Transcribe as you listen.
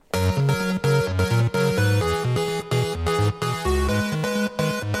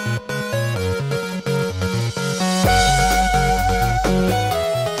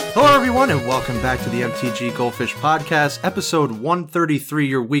everyone, and welcome back to the MTG Goldfish Podcast, episode 133,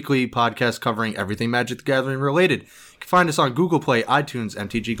 your weekly podcast covering everything Magic the Gathering related. You can find us on Google Play, iTunes,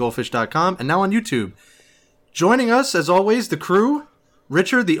 mtggoldfish.com, and now on YouTube. Joining us, as always, the crew,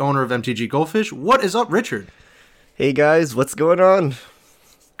 Richard, the owner of MTG Goldfish. What is up, Richard? Hey guys, what's going on?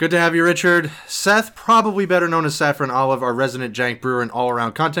 Good to have you, Richard. Seth, probably better known as Saffron Olive, our resident jank brewer and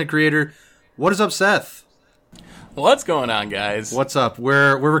all-around content creator. What is up, Seth? What's going on, guys? What's up?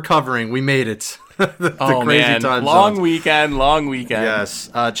 We're recovering. We made it. the crazy man. Time long weekend. Yes.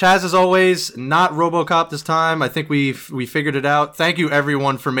 Chaz, as always, not RoboCop this time. I think we figured it out. Thank you,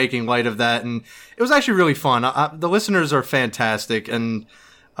 everyone, for making light of that. And it was actually really fun. The listeners are fantastic, and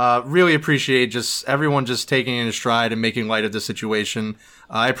really appreciate just everyone just taking it in stride and making light of the situation.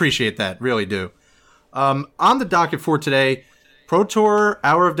 I appreciate that. Really do. On the docket for today, Pro Tour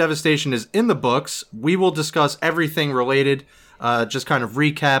Hour of Devastation is in the books. We will discuss everything related, just kind of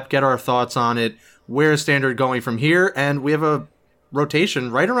recap, get our thoughts on it, where is Standard going from here, and we have a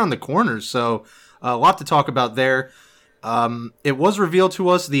rotation right around the corners, so a lot to talk about there. It was revealed to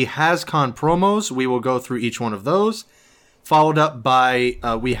us the HasCon promos. We will go through each one of those, followed up by,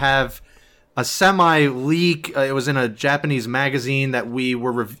 we have a semi-leak. It was in a Japanese magazine that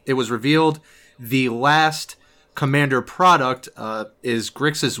it was revealed the last Commander product is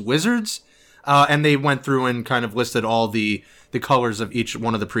Grixis Wizards, and they went through and kind of listed all the colors of each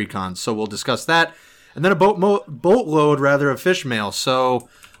one of the precons. So we'll discuss that, and then a boatload of fish mail. So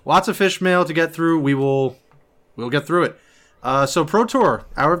lots of fish mail to get through. We'll get through it. So Pro Tour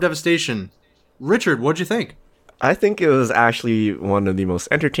Hour of Devastation. Richard, what'd you think? I think it was actually one of the most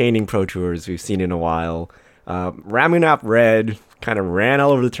entertaining Pro Tours we've seen in a while. Ramunap Red kind of ran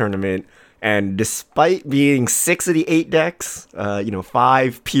all over the tournament. And despite being 6 of the 8 decks,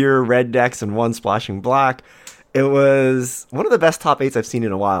 5 pure red decks and 1 splashing black, it was one of the best top 8s I've seen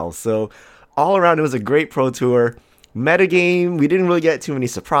in a while. So all around, it was a great Pro Tour. Metagame, we didn't really get too many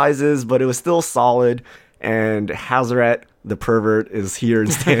surprises, but it was still solid. And Hazoret, the pervert, is here in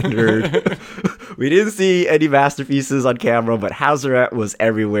Standard. We didn't see any masterpieces on camera, but Hazoret was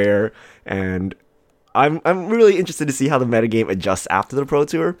everywhere. And I'm really interested to see how the metagame adjusts after the Pro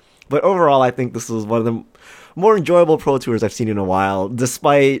Tour. But overall, I think this was one of the more enjoyable Pro Tours I've seen in a while,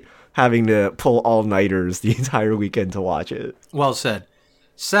 despite having to pull all-nighters the entire weekend to watch it. Well said.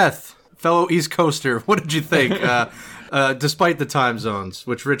 Seth, fellow East Coaster, what did you think, despite the time zones,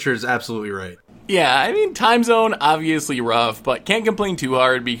 which Richard's absolutely right? Yeah, I mean, time zone, obviously rough, but can't complain too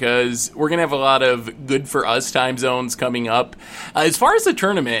hard because we're going to have a lot of good for us time zones coming up. As far as the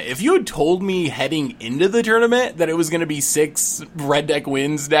tournament, if you had told me heading into the tournament that it was going to be 6 red deck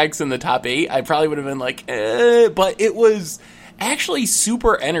wins decks in the top 8, I probably would have been like, but it was actually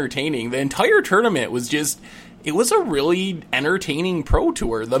super entertaining. The entire tournament was just... It was a really entertaining Pro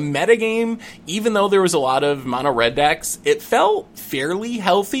Tour. The metagame, even though there was a lot of mono red decks, it felt fairly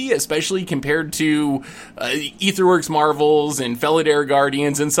healthy, especially compared to Aetherworks Marvels and Felidar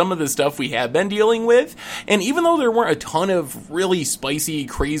Guardians and some of the stuff we have been dealing with. And even though there weren't a ton of really spicy,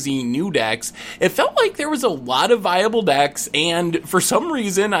 crazy new decks, it felt like there was a lot of viable decks. And for some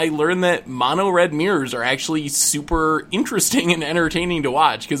reason, I learned that mono red mirrors are actually super interesting and entertaining to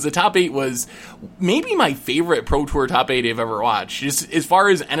watch, because the top 8 was maybe my favorite Pro Tour top 8 I've ever watched. Just as far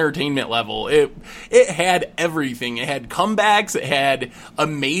as entertainment level, it had everything. It had comebacks, it had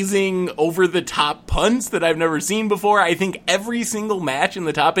amazing over-the-top punts that I've never seen before. I think every single match in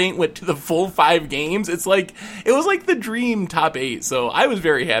the top 8 went to the full 5 games. It was like the dream top 8, so I was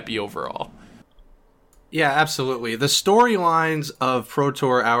very happy overall. Yeah, absolutely. The storylines of Pro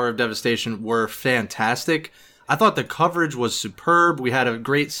Tour Hour of Devastation were fantastic. I thought the coverage was superb. We had a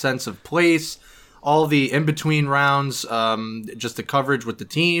great sense of place. All the in-between rounds, just the coverage with the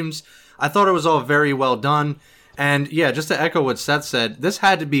teams. I thought it was all very well done. And yeah, just to echo what Seth said, this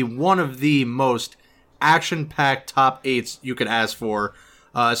had to be one of the most action-packed top 8s you could ask for,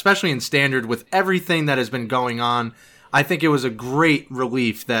 especially in Standard with everything that has been going on. I think it was a great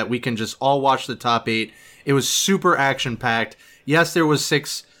relief that we can just all watch the top 8. It was super action-packed. Yes, there was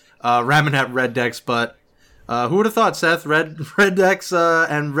 6 Ramunap red decks, but who would have thought, Seth? Red decks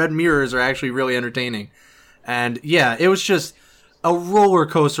and red mirrors are actually really entertaining. And yeah, it was just a roller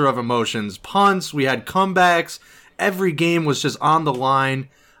coaster of emotions. Punts, we had comebacks. Every game was just on the line.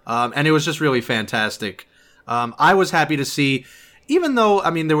 And it was just really fantastic. I was happy to see, even though,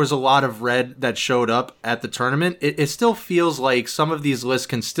 there was a lot of red that showed up at the tournament, it still feels like some of these lists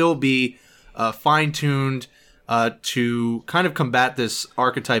can still be fine-tuned to kind of combat this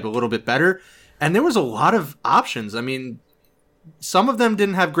archetype a little bit better. And there was a lot of options. Some of them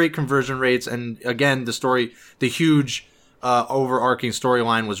didn't have great conversion rates. And again, the huge overarching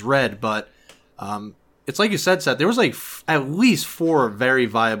storyline was red, but it's like you said, Seth, there was like at least 4 very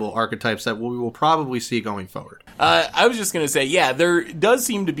viable archetypes that we will probably see going forward. I was just going to say, yeah, there does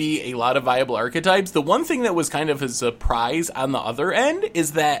seem to be a lot of viable archetypes. The one thing that was kind of a surprise on the other end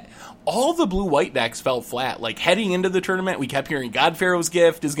is that all the blue-white decks fell flat. Like, heading into the tournament, we kept hearing God Pharaoh's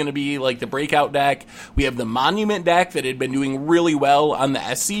Gift is going to be, like, the breakout deck. We have the Monument deck that had been doing really well on the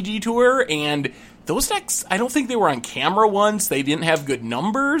SCG Tour, and those decks, I don't think they were on camera once. They didn't have good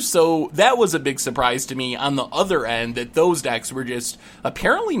numbers, so that was a big surprise to me on the other end, that those decks were just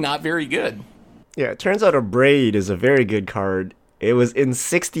apparently not very good. Yeah, it turns out Abrade is a very good card. It was in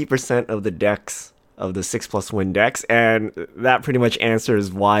 60% of the decks of the 6+ win decks, and that pretty much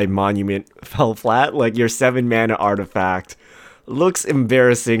answers why Monument fell flat. Like, your 7-mana artifact looks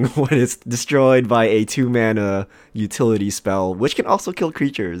embarrassing when it's destroyed by a 2-mana utility spell, which can also kill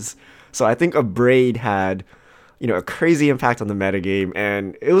creatures. So I think Abrade had, a crazy impact on the metagame,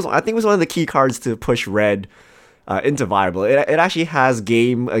 and I think it was one of the key cards to push red into viable. It actually has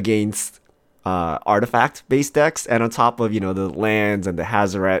game against artifact-based decks, and on top of, the lands and the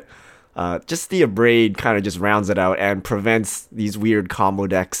Hazoret, just the Abrade kind of just rounds it out and prevents these weird combo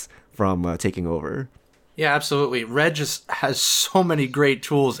decks from taking over. Yeah, absolutely. Red just has so many great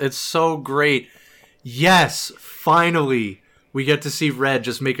tools. It's so great. Yes, finally, we get to see Red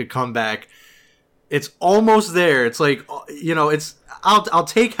just make a comeback. It's almost there. It's like, I'll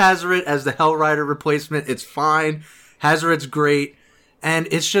take Hazoret as the Hellrider replacement. It's fine. Hazoret's great. And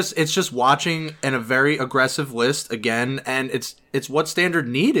it's just watching a very aggressive list again, and it's what Standard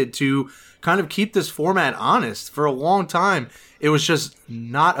needed to kind of keep this format honest. For a long time, it was just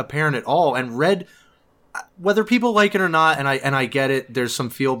not apparent at all. And Red, whether people like it or not, and I get it, there's some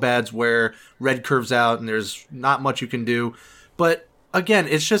feel bads where Red curves out and there's not much you can do. But again,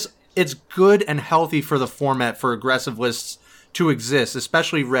 it's good and healthy for the format for aggressive lists to exist,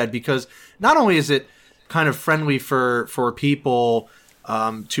 especially Red, because not only is it kind of friendly for people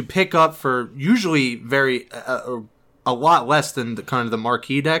to pick up for usually a lot less than the kind of the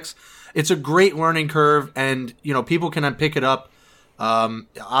marquee decks. It's a great learning curve, and people can pick it up.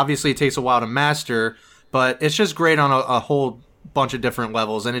 Obviously, it takes a while to master, but it's just great on a whole bunch of different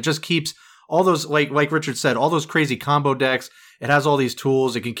levels, and it just keeps all those, like Richard said, all those crazy combo decks. It has all these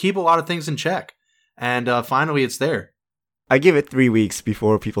tools. It can keep a lot of things in check, and finally, it's there. I give it 3 weeks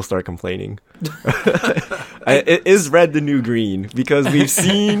before people start complaining. Is red the new green? Because we've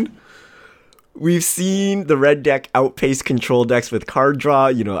seen the red deck outpace control decks with card draw.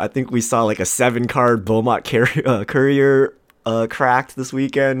 I think we saw like a 7-card Beaumont Courier cracked this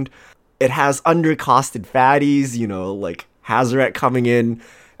weekend. It has undercosted fatties, like Hazoret coming in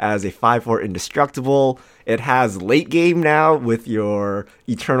as a 5/4 indestructible. It has late game now with your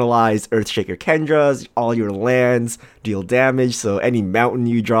Eternalized Earthshaker Kendras. All your lands deal damage, so any mountain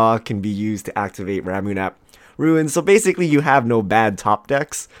you draw can be used to activate Ramunap Ruins. So basically you have no bad top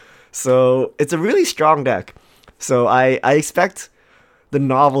decks. So it's a really strong deck. So I expect the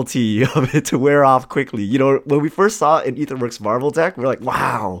novelty of it to wear off quickly. When we first saw it in Aetherworks Marvel deck, we're like,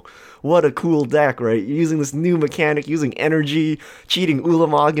 wow, what a cool deck, right? Using this new mechanic, using energy, cheating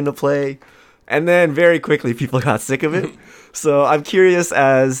Ulamog into play. And then very quickly people got sick of it. So I'm curious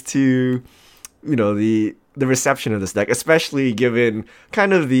as to, the reception of this deck, especially given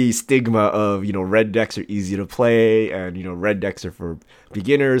kind of the stigma of, red decks are easy to play and, red decks are for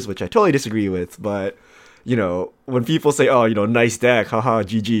beginners, which I totally disagree with. But, when people say, oh, nice deck, haha,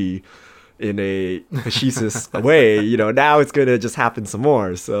 GG, in a facetious way, now it's going to just happen some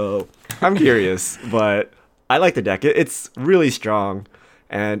more. So I'm curious, but I like the deck. It's really strong,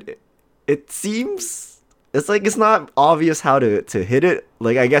 and it seems it's not obvious how to hit it.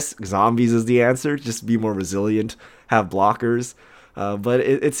 Like, I guess zombies is the answer. Just be more resilient, have blockers. But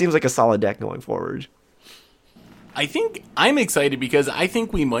it seems like a solid deck going forward. I think I'm excited because I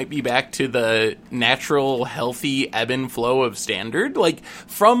think we might be back to the natural, healthy ebb and flow of Standard. Like,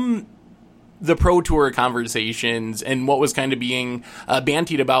 from the Pro Tour conversations and what was kind of being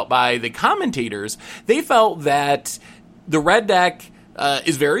bantied about by the commentators, they felt that the red deck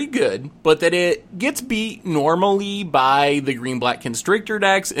is very good, but that it gets beat normally by the green-black Constrictor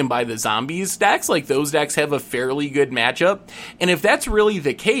decks and by the zombies decks. Like, those decks have a fairly good matchup. And if that's really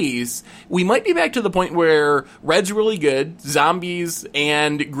the case, we might be back to the point where red's really good, zombies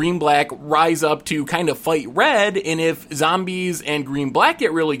and green-black rise up to kind of fight red, and if zombies and green-black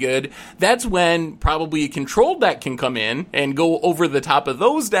get really good, that's when probably a control deck can come in and go over the top of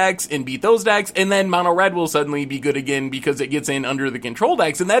those decks and beat those decks, and then mono-red will suddenly be good again because it gets in under the control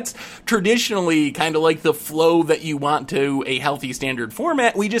decks, and that's traditionally kind of like the flow that you want to a healthy standard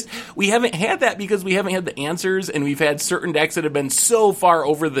format. We haven't had that because we haven't had the answers, and we've had certain decks that have been so far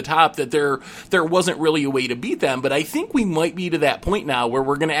over the top that there wasn't really a way to beat them. But I think we might be to that point now where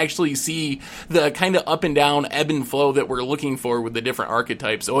we're going to actually see the kind of up and down ebb and flow that we're looking for with the different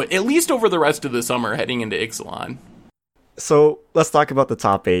archetypes, so at least over the rest of the summer heading into Ixalan. So let's talk about the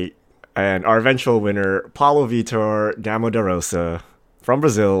top 8 and our eventual winner, Paulo Vitor Damo da Rosa from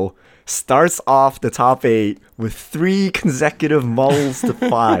Brazil, starts off the top 8 with 3 consecutive mulls to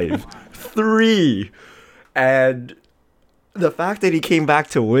 5. 3! And the fact that he came back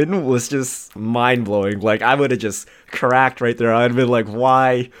to win was just mind-blowing. Like, I would have just cracked right there. I'd have been like,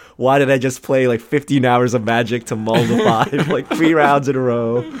 why did I just play like 15 hours of Magic to mull to 5, like 3 rounds in a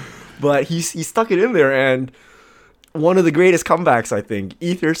row? But he stuck it in there, and one of the greatest comebacks, I think.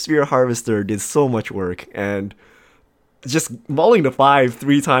 Aethersphere Harvester did so much work, and just mulling to 5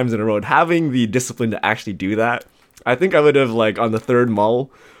 3 times in a row, and having the discipline to actually do that, I think I would have, like, on the third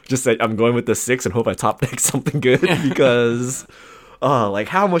mull, just said, I'm going with the 6 and hope I top deck something good, because, like,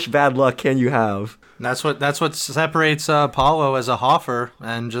 how much bad luck can you have? That's what separates Paulo as a Hoffer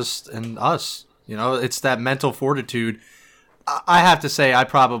and us. You know, it's that mental fortitude. I have to say, I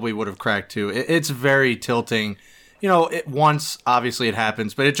probably would have cracked too. It's very tilting. You know, once, obviously, it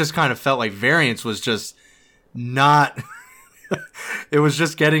happens, but it just kind of felt like variance was just not... it was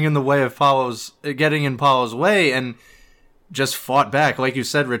just getting in Paulo's way, and just fought back. Like you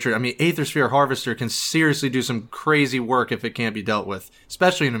said, Richard, I mean, Aethersphere Harvester can seriously do some crazy work if it can't be dealt with,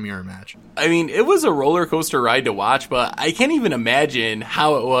 especially in a mirror match. I mean, it was a roller coaster ride to watch, but I can't even imagine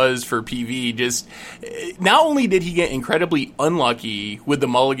how it was for PV. Just, not only did he get incredibly unlucky with the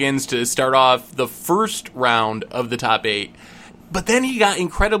mulligans to start off the first round of the top 8, but then he got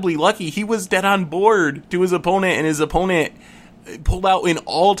incredibly lucky. He was dead on board to his opponent, and his opponent pulled out an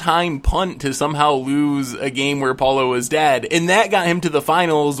all-time punt to somehow lose a game where Paulo was dead. And that got him to the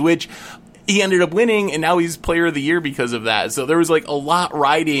finals, which he ended up winning, and now he's player of the year because of that. So there was like a lot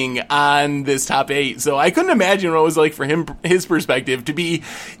riding on this top 8. So I couldn't imagine what it was like for him, his perspective, to be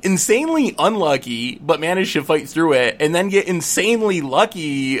insanely unlucky, but manage to fight through it, and then get insanely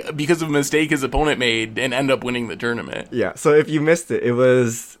lucky because of a mistake his opponent made and end up winning the tournament. Yeah, so if you missed it, it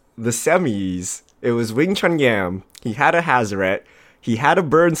was the semis. It was Wing Chun Yam. He had a Hazoret, he had a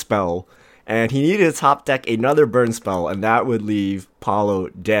burn spell, and he needed to top deck another burn spell, and that would leave Paulo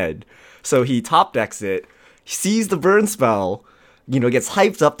dead. So he top decks it, sees the burn spell, gets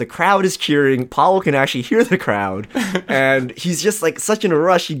hyped up, the crowd is cheering, Paulo can actually hear the crowd, and he's just like such in a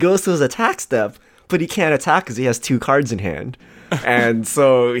rush, he goes to his attack step, but he can't attack because he has 2 cards in hand. And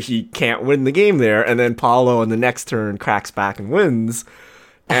so he can't win the game there, and then Paulo on the next turn cracks back and wins.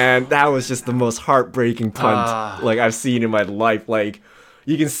 And that was just the most heartbreaking punt like I've seen in my life. Like,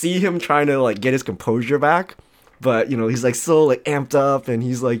 you can see him trying to like get his composure back, but he's like so like amped up, and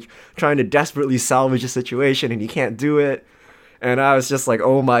he's like trying to desperately salvage a situation, and he can't do it. And I was just like,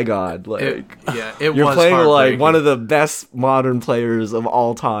 oh my god, like you're playing like one of the best modern players of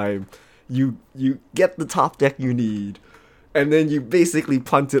all time. You get the top deck you need, and then you basically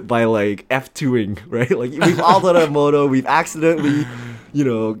punt it by like F2ing, right? Like, we've all done a moto, we've accidentally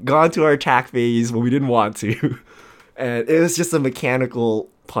gone to our attack phase when we didn't want to. And it was just a mechanical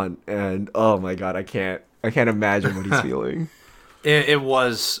punt. And oh my god, I can't imagine what he's feeling. It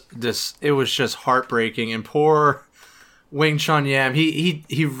was just heartbreaking. And poor Wing Chun Yam,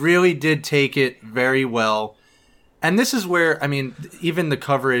 he really did take it very well. And this is where, I mean, even the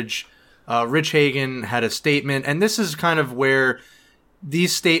coverage, Rich Hagan had a statement, and this is kind of where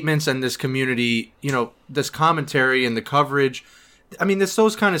these statements and this community, this commentary and the coverage, I mean, it's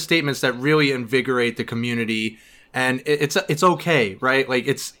those kind of statements that really invigorate the community, and it's okay, right? Like,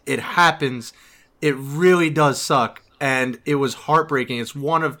 it happens. It really does suck, and it was heartbreaking. It's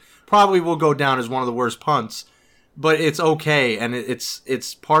probably will go down as one of the worst punts, but it's okay, and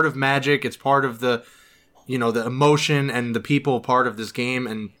it's part of Magic. It's part of the, the emotion and the people part of this game,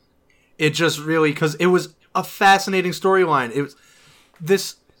 and it just really, because it was a fascinating storyline. It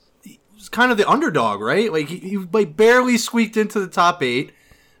was kind of the underdog, right? Like, he like barely squeaked into the top 8,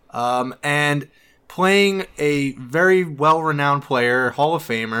 and playing a very well-renowned player, Hall of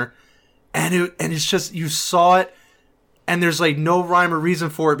Famer, and it's just, you saw it, and there's like no rhyme or reason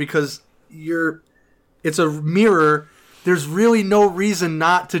for it, because it's a mirror. There's really no reason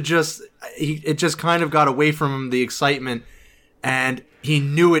not to just, it just kind of got away from him, the excitement, and he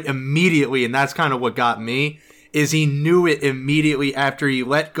knew it immediately, and that's kind of what got me. Is he knew it immediately after he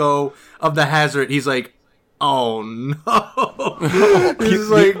let go of the Hazoret. He's like, Oh no! He's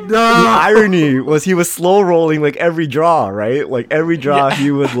like, no. The irony was he was slow rolling like every draw, right? Like every draw,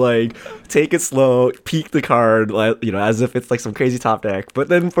 he would like take it slow, peek the card, like, you know, as if it's like some crazy top deck. But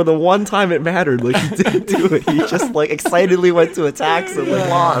then for the one time it mattered, like he didn't do it. He just like excitedly went to attacks and like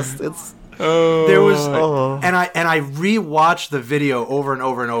lost. It's there was, and I rewatched the video over and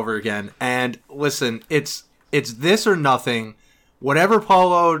over and over again. And listen, it's this or nothing. Whatever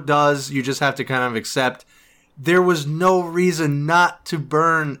Paulo does, you just have to kind of accept. There was no reason not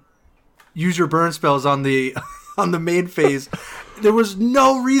to use your burn spells on the on the main phase. There was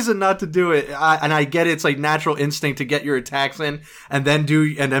no reason not to do it. And I get it, it's like natural instinct to get your attacks in and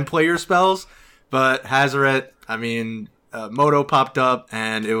then play your spells. But Hazoret, I mean, Moto popped up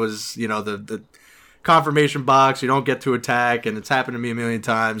and it was, you know, the confirmation box. You don't get to attack, and it's happened to me a million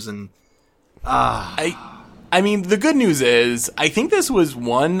times. And I mean, the good news is, I think this was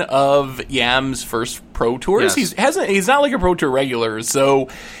one of Yam's first Pro Tours. Yes. He's not like a Pro Tour regular, so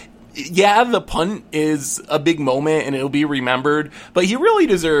yeah, the punt is a big moment and it'll be remembered, but he really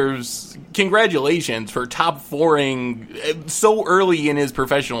deserves congratulations for top fouring so early in his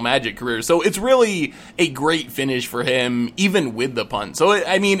professional Magic career. So it's really a great finish for him, even with the punt. So,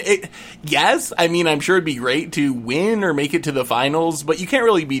 I'm sure it'd be great to win or make it to the finals, but you can't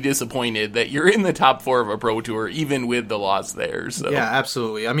really be disappointed that you're in the top 4 of a Pro Tour, even with the loss there. So. Yeah,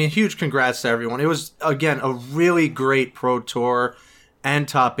 absolutely. I mean, huge congrats to everyone. It was, again, a really great Pro Tour and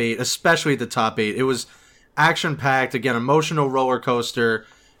top 8, especially the top 8. It was action-packed, again, emotional roller coaster,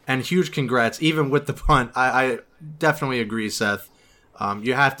 and huge congrats, even with the punt. I definitely agree, Seth.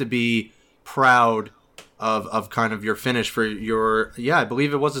 You have to be proud of kind of your finish for your, I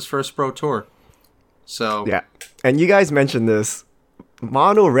believe it was his first Pro Tour. So yeah, and you guys mentioned this,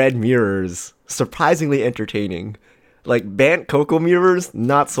 mono red mirrors, surprisingly entertaining. Like Bant Coco mirrors,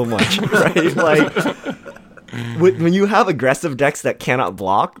 not so much, right? Like when you have aggressive decks that cannot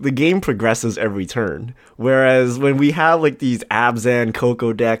block, the game progresses every turn. Whereas when we have like these Abzan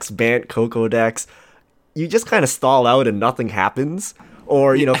Coco decks, Bant Coco decks, you just kind of stall out and nothing happens.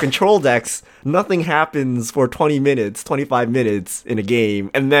 Or, you know, control decks, nothing happens for 20 minutes, 25 minutes in a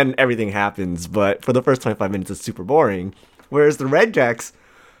game, and then everything happens. But for the first 25 minutes, it's super boring. Whereas the red decks,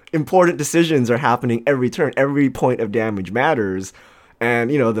 important decisions are happening every turn. Every point of damage matters.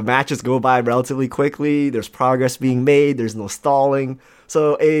 And, you know, the matches go by relatively quickly. There's progress being made. There's no stalling.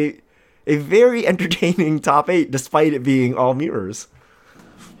 So a very entertaining top 8, despite it being all mirrors.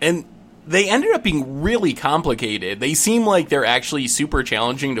 And they ended up being really complicated. They seem like they're actually super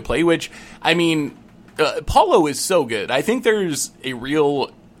challenging to play, which, I mean, Paulo is so good. I think there's a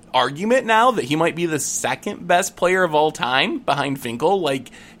real argument now that he might be the second best player of all time behind Finkel. Like,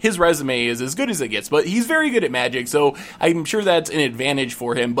 his resume is as good as it gets, but he's very good at Magic, so I'm sure that's an advantage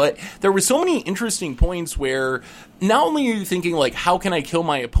for him. But there were so many interesting points where not only are you thinking, like, how can I kill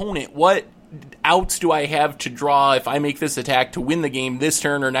my opponent? What outs do I have to draw if I make this attack to win the game this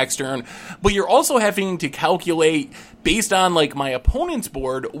turn or next turn? But you're also having to calculate, based on like my opponent's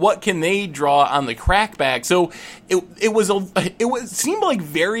board, what can they draw on the crackback. So it seemed like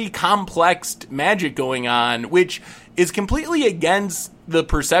very complex Magic going on, which is completely against the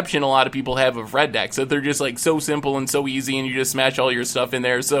perception a lot of people have of red decks, that they're just like so simple and so easy and you just smash all your stuff in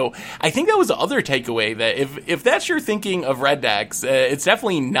there. So I think that was the other takeaway, that if that's your thinking of red decks, it's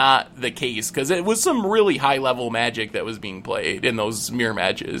definitely not the case, because it was some really high level Magic that was being played in those mirror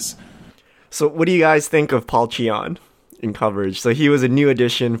matches. So what do you guys think of Paul Cheon in coverage? So he was a new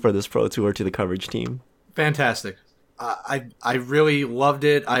addition for this Pro Tour to the coverage team. Fantastic. I really loved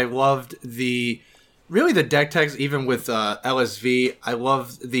it. I loved the deck text, even with LSV. I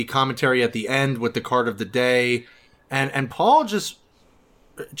love the commentary at the end with the card of the day. And Cheon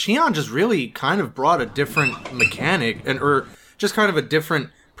just really kind of brought a different mechanic, or just kind of a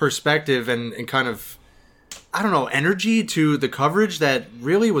different perspective and kind of, I don't know, energy to the coverage that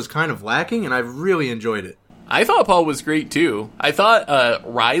really was kind of lacking, and I really enjoyed it. I thought Paul was great, too. I thought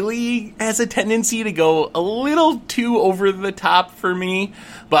Riley has a tendency to go a little too over the top for me,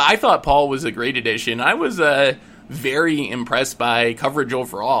 but I thought Paul was a great addition. I was very impressed by coverage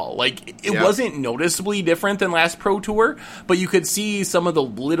overall. Like, it wasn't noticeably different than last Pro Tour, but you could see some of the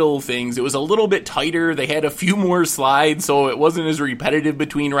little things. It was a little bit tighter. They had a few more slides, so it wasn't as repetitive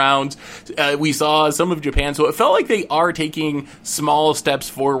between rounds. We saw some of Japan, so it felt like they are taking small steps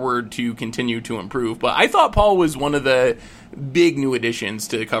forward to continue to improve. But I thought Paul was one of the big new additions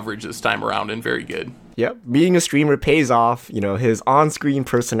to coverage this time around, and very good. Yep, being a streamer pays off. You know, his on-screen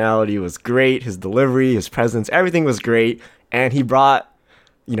personality was great, his delivery, his presence, everything was great, and he brought,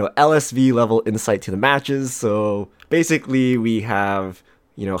 you know, LSV level insight to the matches. So basically we have,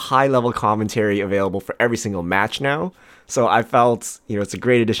 high level commentary available for every single match now. So I felt, it's a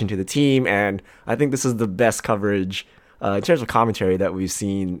great addition to the team, and I think this is the best coverage in terms of commentary that we've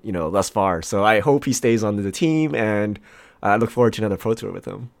seen, thus far. So I hope he stays on the team, and I look forward to another Pro Tour with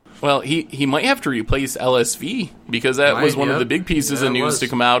him. Well, he might have to replace LSV, because that was one of the big pieces of news to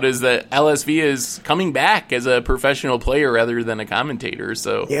come out, is that LSV is coming back as a professional player rather than a commentator.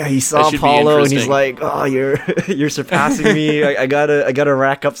 So yeah, he saw Paulo and he's like, "Oh, you're surpassing me. I gotta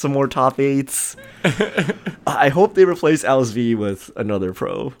rack up some more top 8s." I hope they replace LSV with another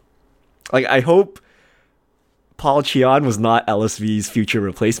pro. Like, I hope Paul Cheon was not LSV's future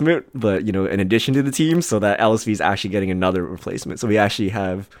replacement, but in addition to the team, so that LSV is actually getting another replacement. So we actually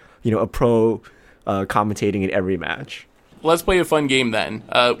have a pro commentating in every match. Let's play a fun game then.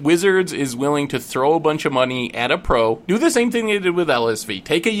 Wizards is willing to throw a bunch of money at a pro. Do the same thing they did with LSV.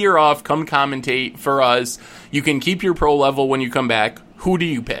 Take a year off, come commentate for us. You can keep your pro level when you come back. Who do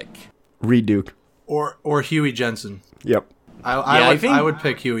you pick? Reed Duke. Or Huey Jensen. Yep. I would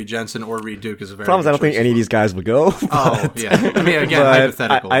pick Huey Jensen or Reed Duke as a very problem. I don't think any of these guys would go. Oh, yeah. I mean, again,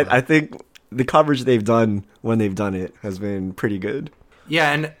 hypothetical. I think the coverage they've done when they've done it has been pretty good.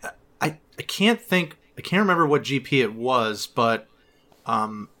 Yeah, and I can't remember what GP it was, but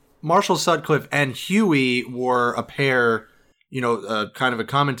Marshall Sutcliffe and Huey were a pair, kind of a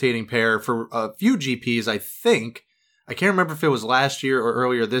commentating pair for a few GPs, I think. I can't remember if it was last year or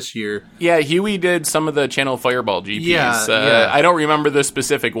earlier this year. Yeah, Huey did some of the Channel Fireball GPs. Yeah. I don't remember the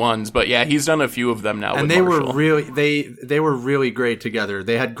specific ones, but yeah, he's done a few of them now. And with they Marshall. were really they were really great together.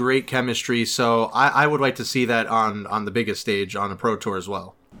 They had great chemistry, so I would like to see that on the biggest stage on a Pro Tour as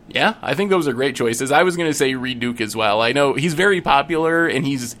well. Yeah, I think those are great choices. I was going to say Reed Duke as well. I know he's very popular and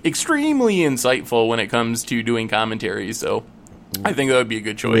he's extremely insightful when it comes to doing commentary, so I think that would be a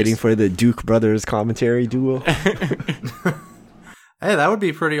good choice. Waiting for the Duke brothers commentary duo. Hey, that would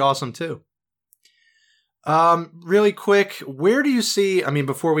be pretty awesome too. Really quick, where do you see,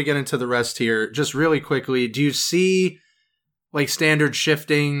 before we get into the rest here, just really quickly, do you see like standard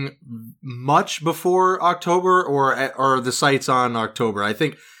shifting much before October or the sites on October? I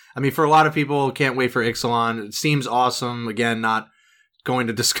think, for a lot of people, can't wait for Ixalan. It seems awesome. Again, not going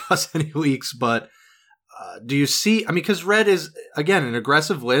to discuss any leaks, but do you see, because Red is, again, an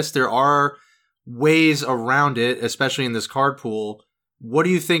aggressive list. There are ways around it, especially in this card pool. What do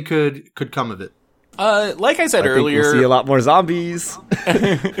you think could come of it? Like I said earlier, we'll see a lot more zombies.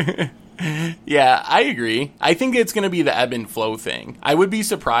 Yeah, I agree. I think it's going to be the ebb and flow thing. I would be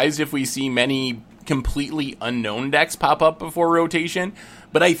surprised if we see many completely unknown decks pop up before rotation,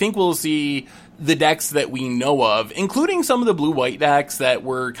 but I think we'll see the decks that we know of, including some of the blue-white decks that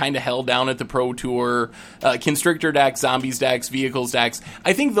were kind of held down at the Pro Tour, Constrictor decks, Zombies decks, Vehicles decks.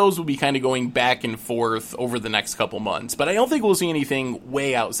 I think those will be kind of going back and forth over the next couple months, but I don't think we'll see anything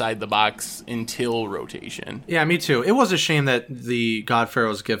way outside the box until rotation. Yeah, me too. It was a shame that the God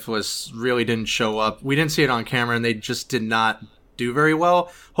Pharaoh's gift list really didn't show up. We didn't see it on camera, and they just did not do very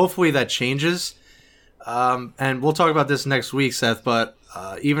well. Hopefully that changes. And we'll talk about this next week, Seth, but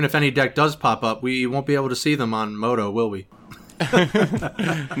even if any deck does pop up, we won't be able to see them on Moto, will we?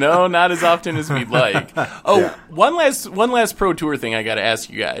 No, not as often as we'd like. Oh, yeah. One last Pro Tour thing I got to ask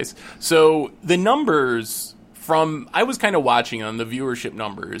you guys. So the numbers I was kind of watching on the viewership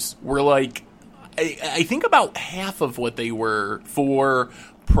numbers were like, I think about half of what they were for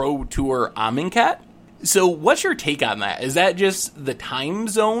Pro Tour Amonkhet. So what's your take on that? Is that just the time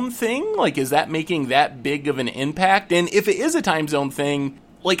zone thing? Like, is that making that big of an impact? And if it is a time zone thing,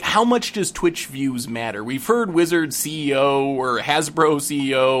 like, how much does Twitch views matter? We've heard Wizard CEO or Hasbro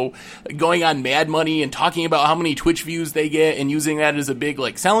CEO going on Mad Money and talking about how many Twitch views they get and using that as a big,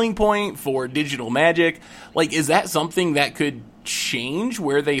 like, selling point for Digital Magic. Like, is that something that could change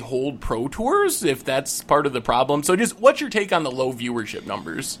where they hold Pro Tours, if that's part of the problem? So just what's your take on the low viewership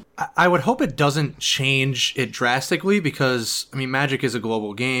numbers? I would hope it doesn't change it drastically because, Magic is a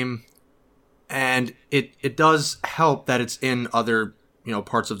global game, and it does help that it's in other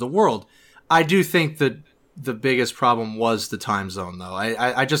parts of the world. I do think that the biggest problem was the time zone, though.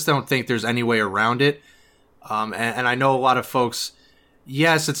 I just don't think there's any way around it. And I know a lot of folks,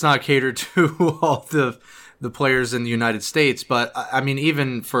 yes, it's not catered to all the players in the United States, but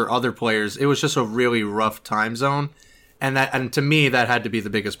even for other players, it was just a really rough time zone. And to me, that had to be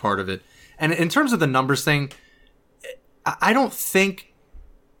the biggest part of it. And in terms of the numbers thing, I don't think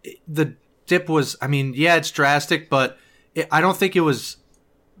the dip was, it's drastic, but I don't think it was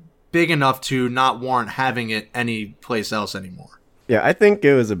big enough to not warrant having it any place else anymore. Yeah, I think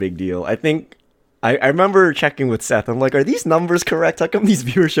it was a big deal. I think I remember checking with Seth. I'm like, are these numbers correct? How come these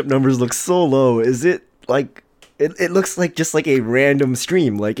viewership numbers look so low? Is it looks like just like a random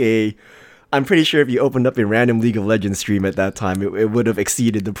stream, I'm pretty sure if you opened up a random League of Legends stream at that time, it would have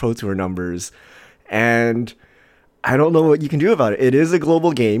exceeded the Pro Tour numbers. And I don't know what you can do about it. It is a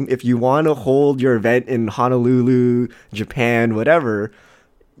global game. If you want to hold your event in Honolulu, Japan, whatever,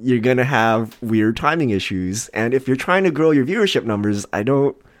 you're going to have weird timing issues. And if you're trying to grow your viewership numbers, I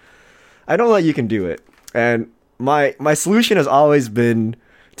don't know you can do it. And my solution has always been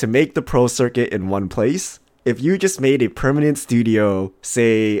to make the pro circuit in one place. If you just made a permanent studio,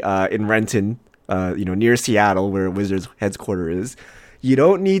 say in Renton, near Seattle, where Wizards headquarters is, you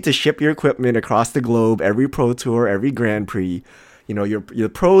don't need to ship your equipment across the globe every Pro Tour, every Grand Prix. Your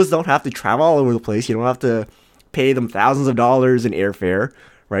pros don't have to travel all over the place. You don't have to pay them thousands of dollars in airfare,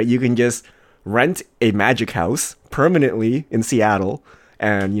 right? You can just rent a Magic House permanently in Seattle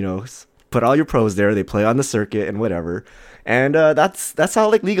and, put all your pros there. They play on the circuit and whatever. And that's how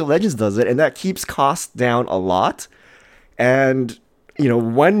League of Legends does it, and that keeps costs down a lot. And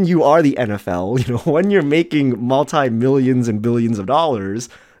when you are the NFL, when you're making multi-millions and billions of dollars,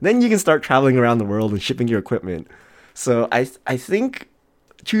 then you can start traveling around the world and shipping your equipment. So I think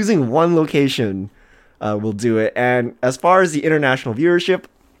choosing one location will do it. And as far as the international viewership,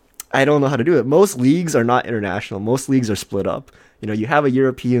 I don't know how to do it. Most leagues are not international. Most leagues are split up. You have a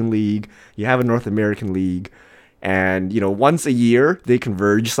European league, you have a North American league. And, once a year, they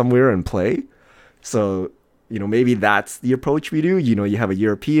converge somewhere and play. So, maybe that's the approach we do. You have a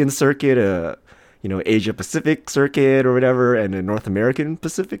European circuit, Asia Pacific circuit or whatever, and a North American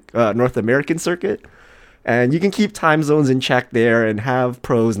circuit. And you can keep time zones in check there and have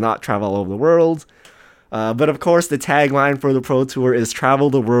pros not travel all over the world. But of course, the tagline for the Pro Tour is travel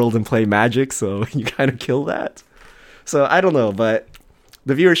the world and play Magic. So you kind of kill that. So I don't know, but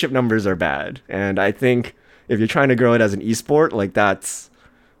the viewership numbers are bad. And I think if you're trying to grow it as an esport,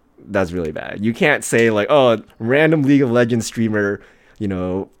 that's really bad. You can't say random League of Legends streamer,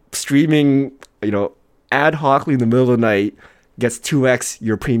 streaming, ad hocly in the middle of the night gets 2x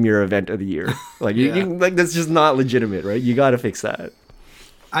your premier event of the year. That's just not legitimate, right? You got to fix that.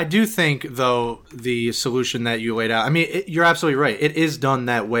 I do think, though, the solution that you laid out, you're absolutely right. It is done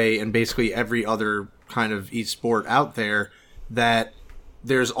that way in basically every other kind of esport out there, that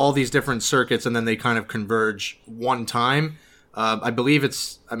there's all these different circuits and then they kind of converge one time. I believe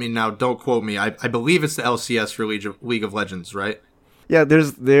it's, now don't quote me. I believe it's the LCS for League of Legends, right? Yeah,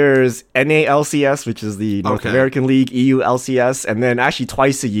 there's NALCS, which is the North American League, EU LCS, and then actually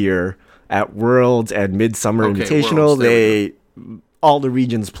twice a year at Worlds and Midsummer Invitational, all the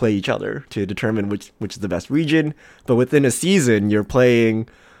regions play each other to determine which is the best region. But within a season, you're playing,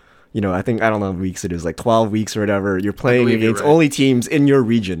 I don't know how many weeks it is, 12 weeks or whatever. You're playing against only teams in your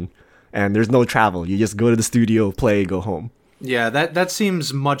region, and there's no travel. You just go to the studio, play, go home. Yeah, that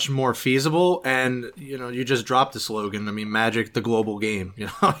seems much more feasible, and you just dropped the slogan. Magic, the global game.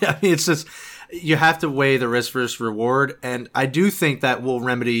 It's just, you have to weigh the risk versus reward, and I do think that will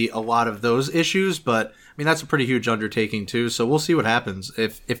remedy a lot of those issues. But that's a pretty huge undertaking too. So we'll see what happens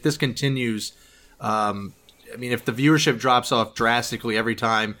if this continues. If the viewership drops off drastically every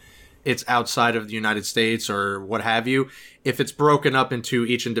time it's outside of the United States or what have you, if it's broken up into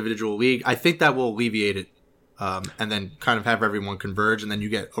each individual league, I think that will alleviate it. And then kind of have everyone converge, and then you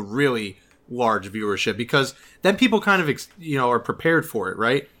get a really large viewership, because then people kind of, are prepared for it,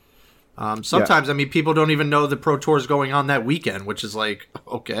 right? Sometimes, people don't even know the Pro Tour is going on that weekend, which is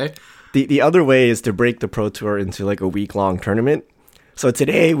okay. The other way is to break the Pro Tour into a week-long tournament. So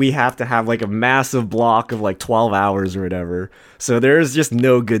today we have to have a massive block of 12 hours or whatever. So there's just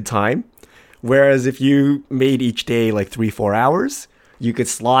no good time. Whereas if you made each day 3-4 hours, you could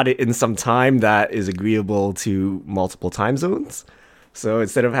slot it in some time that is agreeable to multiple time zones. So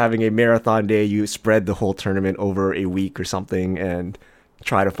instead of having a marathon day, you spread the whole tournament over a week or something and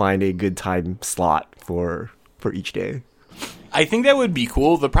try to find a good time slot for each day. I think that would be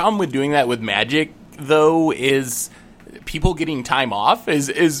cool. The problem with doing that with Magic, though, is people getting time off.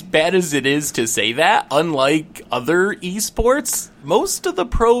 As bad as it is to say that, unlike other esports, most of the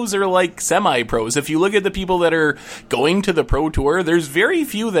pros are semi-pros. If you look at the people that are going to the Pro Tour, there's very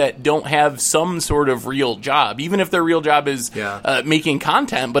few that don't have some sort of real job, even if their real job is making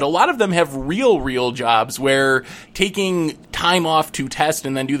content. But a lot of them have real jobs where taking time off to test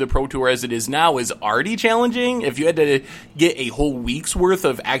and then do the Pro Tour as it is now is already challenging. If you had to get a whole week's worth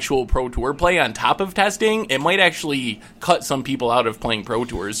of actual Pro Tour play on top of testing, it might actually cut some people out of playing Pro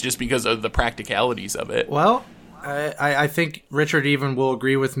Tours just because of the practicalities of it. Well, I think Richard even will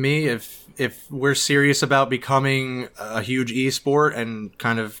agree with me. If we're serious about becoming a huge esport and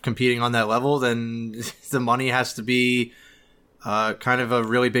kind of competing on that level, then the money has to be kind of a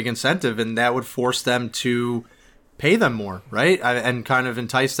really big incentive, and that would force them to pay them more, right? And kind of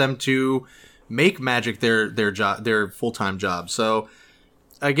entice them to make Magic their job, their full-time job. So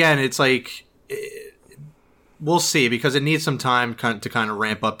again, it's like we'll see, because it needs some time to kind of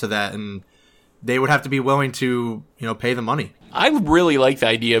ramp up to that, and they would have to be willing to, pay the money. I really like the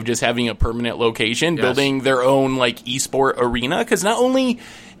idea of just having a permanent location, building their own like esport arena, because not only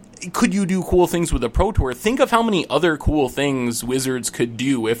could you do cool things with the Pro Tour, think of how many other cool things Wizards could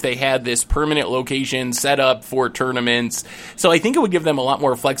do if they had this permanent location set up for tournaments. So I think it would give them a lot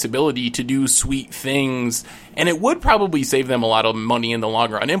more flexibility to do sweet things, and it would probably save them a lot of money in the long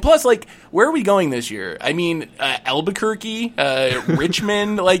run. And plus, like, where are we going this year? I mean, Albuquerque,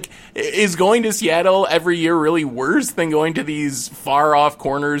 Richmond, like, is going to Seattle every year really worse than going to these far-off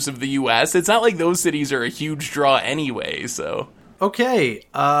corners of the U.S.? It's not like those cities are a huge draw anyway, so... Okay,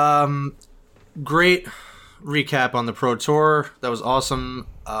 great recap on the Pro Tour. That was awesome.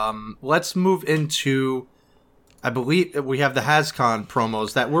 Let's move into, I believe we have the HasCon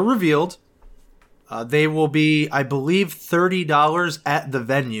promos that were revealed. They will be, I believe, $30 at the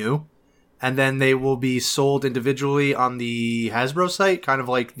venue, and then they will be sold individually on the Hasbro site, kind of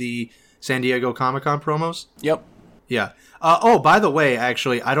like the San Diego Comic-Con promos. Yep. Yeah. Oh, by the way,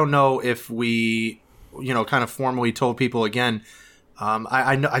 actually, I don't know if we, kind of formally told people again.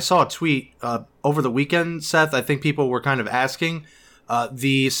 I saw a tweet over the weekend, Seth. I think people were kind of asking.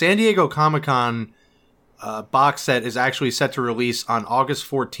 The San Diego Comic-Con box set is actually set to release on August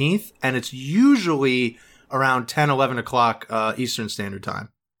 14th, and it's usually around 10, 11 o'clock Eastern Standard Time.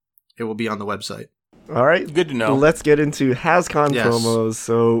 It will be on the website. All right. Good to know. Let's get into HasCon Yes. promos.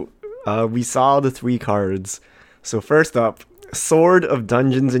 So we saw the 3 cards. So first up, Sword of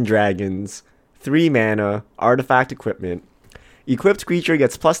Dungeons and Dragons, 3 mana, artifact equipment. Equipped creature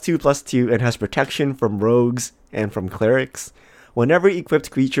gets +2/+2 and has protection from rogues and from clerics. Whenever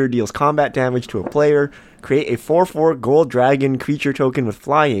equipped creature deals combat damage to a player, create a 4/4 gold dragon creature token with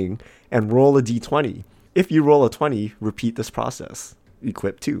flying and roll a d20. If you roll a 20, repeat this process.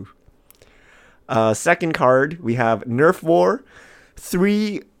 Equip 2. Second card, we have Nerf War.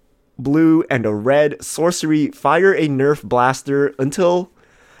 3 blue and a red sorcery. Fire a Nerf blaster until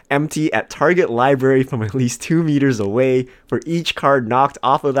empty at target library from at least 2 meters away. For each card knocked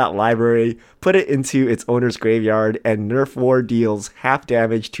off of that library, put it into its owner's graveyard, and Nerf War deals half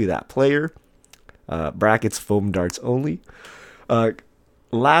damage to that player. Brackets foam darts only.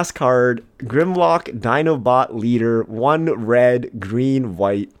 Last card, Grimlock Dinobot Leader, 1 red, green,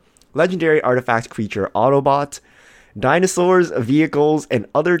 white. Legendary artifact creature Autobot. Dinosaurs, vehicles, and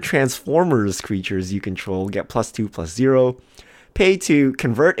other Transformers creatures you control get +2/+0. Pay to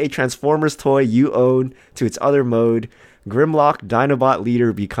convert a Transformers toy you own to its other mode. Grimlock Dinobot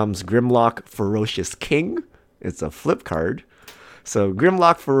Leader becomes Grimlock Ferocious King. It's a flip card. So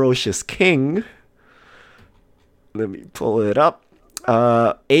Grimlock Ferocious King. Let me pull it up.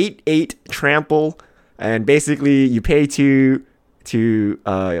 8/8 trample. And basically you pay to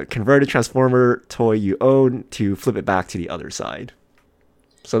convert a Transformer toy you own to flip it back to the other side.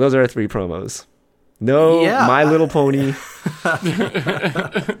 So those are our 3 promos. No, Yeah, My Little Pony.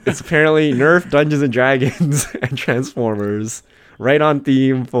 It's apparently Nerf, Dungeons and Dragons, and Transformers. Right on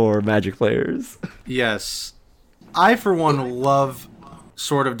theme for Magic players. Yes. I, for one, love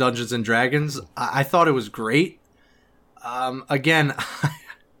Sword of Dungeons and Dragons. I thought it was great. Again,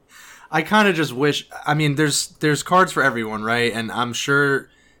 I kind of just wish... I mean, there's cards for everyone, right? And I'm sure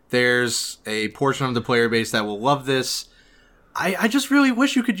there's a portion of the player base that will love this. I just really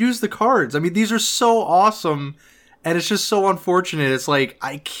wish you could use the cards. I mean, these are so awesome, and it's just so unfortunate. It's like,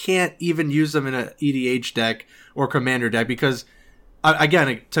 I can't even use them in an EDH deck or Commander deck because,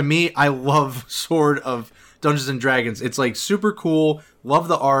 again, to me, I love Sword of Dungeons and Dragons. It's like super cool. Love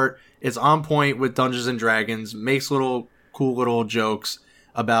the art. It's on point with Dungeons and Dragons. Makes cool little jokes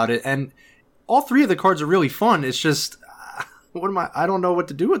about it. And all 3 of the cards are really fun. It's just... I don't know what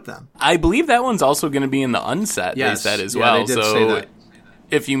to do with them. I believe that one's also going to be in the unset, Yes. they said as Yeah, well. they did So say that.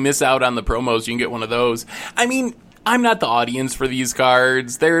 if you miss out on the promos, you can get one of those. I mean, I'm not the audience for these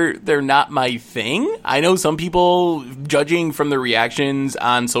cards. They're not my thing. I know some people, judging from the reactions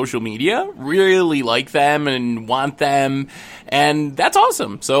on social media, really like them and want them, and that's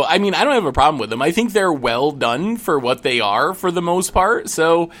awesome. So, I mean, I don't have a problem with them. I think they're well done for what they are for the most part,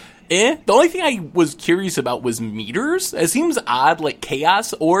 so... The only thing I was curious about was meters. It seems odd, like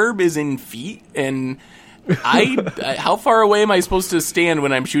Chaos Orb is in feet, and how far away am I supposed to stand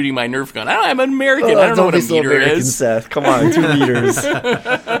when I'm shooting my Nerf gun? I'm an American. I don't know what a be so meter American, is. Seth. Come on, 2 meters.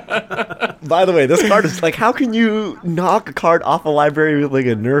 By the way, this card is like, how can you knock a card off a library with like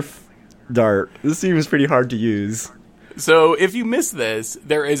a Nerf dart? This seems pretty hard to use. So if you missed this,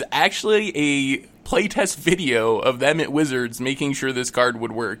 there is actually a playtest video of them at Wizards making sure this card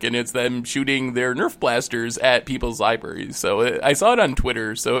would work, and it's them shooting their Nerf blasters at people's libraries. So I saw it on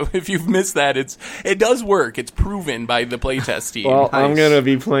Twitter, so if you've missed that, it does work. It's proven by the playtest team. Well, I'm going to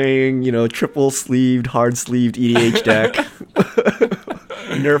be playing, triple-sleeved, hard-sleeved EDH deck.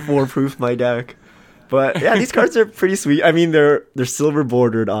 Nerf war-proof my deck. But yeah, these cards are pretty sweet. I mean, they're silver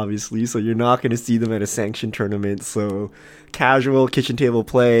bordered, obviously, so you're not going to see them at a sanctioned tournament. So casual kitchen table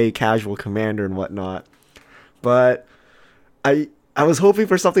play, casual commander, and whatnot. But I was hoping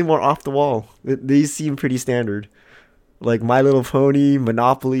for something more off the wall. These seem pretty standard, like My Little Pony,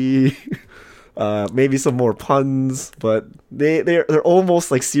 Monopoly, maybe some more puns. But they're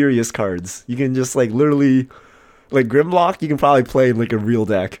almost like serious cards. You can just literally. Like Grimlock, you can probably play in like a real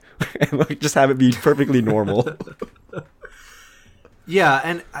deck and just have it be perfectly normal. Yeah,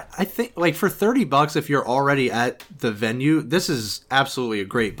 and I think for $30, if you're already at the venue, this is absolutely a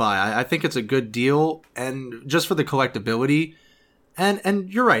great buy. I think it's a good deal, and just for the collectability, and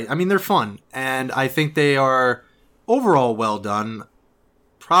you're right. I mean, they're fun, and I think they are overall well done.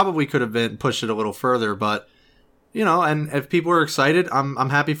 Probably could have been pushed it a little further, but and if people are excited,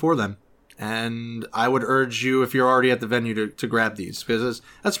 I'm happy for them. And I would urge you, if you're already at the venue, to grab these, because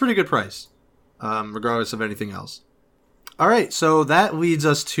that's a pretty good price, regardless of anything else. All right, so that leads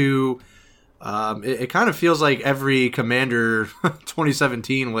us to, it kind of feels like every Commander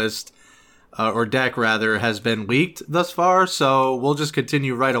 2017 list, or deck rather, has been leaked thus far, so we'll just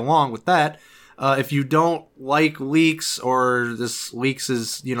continue right along with that. If you don't like leaks, or this leaks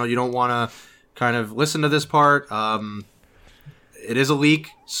is, you don't want to kind of listen to this part, it is a leak,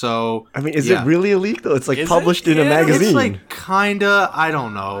 so... I mean, is it really a leak, though? It's published in a magazine. It's kinda, I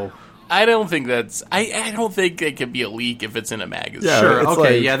don't know. I don't think that's... I don't think it could be a leak if it's in a magazine. Yeah, sure,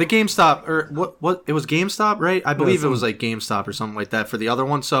 okay, yeah, the GameStop... Or what? It was GameStop, right? I believe it was GameStop or something like that for the other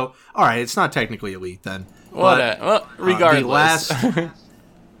one, so... Alright, it's not technically a leak, then. Well, regardless.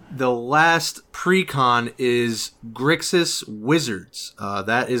 The last pre-con is Grixis Wizards.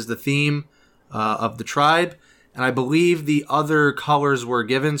 That is the theme of the tribe. And I believe the other colors were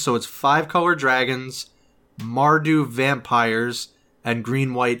given, so it's 5-color dragons, Mardu vampires, and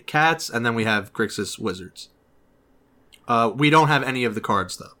green-white cats, and then we have Grixis Wizards. We don't have any of the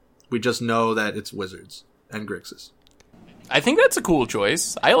cards, though. We just know that it's Wizards and Grixis. I think that's a cool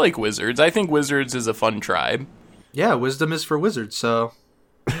choice. I like Wizards. I think Wizards is a fun tribe. Yeah, Wisdom is for Wizards, so,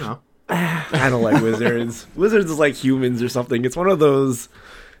 I don't like Wizards. Wizards is like humans or something. It's one of those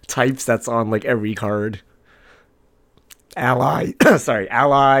types that's on, every card. Allies,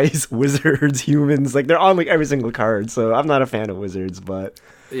 wizards, humans, they're on every single card, so I'm not a fan of wizards, but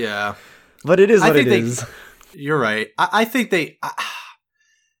yeah, but it is what it is. You're right. I think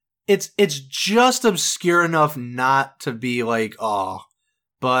it's just obscure enough not to be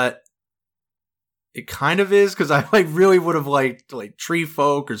but it kind of is, because I really would have liked Tree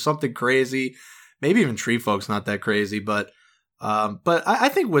Folk or something crazy. Maybe even Tree Folk's not that crazy, but I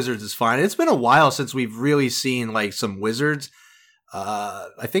think Wizards is fine. It's been a while since we've really seen some Wizards.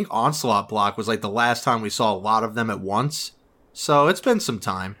 I think Onslaught Block was the last time we saw a lot of them at once. So it's been some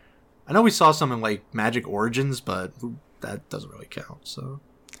time. I know we saw some in Magic Origins, but that doesn't really count. So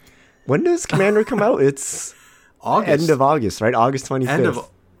when does Commander come out? It's August. End of August, right? August 25th.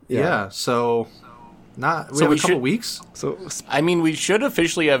 Yeah. So we have a couple weeks. So I mean, we should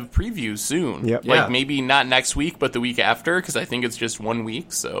officially have previews soon. Yep. Maybe not next week, but the week after, because I think it's just 1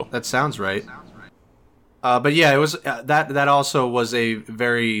 week. So that sounds right. But yeah, it was that also was it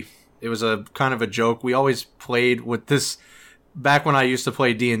was a kind of a joke. We always played with this back when I used to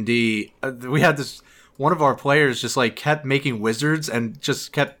play D&D. We had this one of our players just kept making wizards and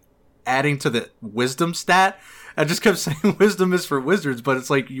just kept adding to the wisdom stat. I just kept saying wisdom is for wizards, but it's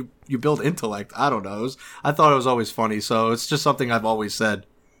you build intellect. I don't know. I thought it was always funny, so it's just something I've always said.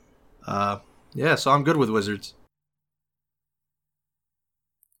 Yeah, so I'm good with wizards.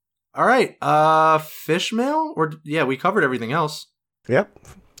 All right, fish mail? We covered everything else. Yep.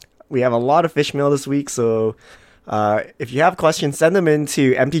 We have a lot of fish mail this week, so if you have questions, send them in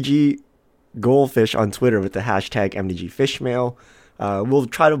to MTG Goldfish on Twitter with the hashtag MTGFishmail. We'll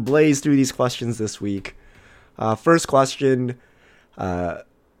try to blaze through these questions this week. First question,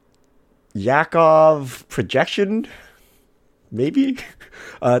 Yakov projection? Maybe?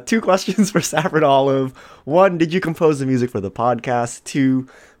 2 questions for Saffron Olive. 1, did you compose the music for the podcast? 2,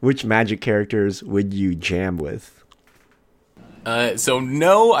 which Magic characters would you jam with? So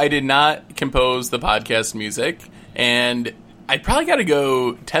no, I did not compose the podcast music, and I'd probably got to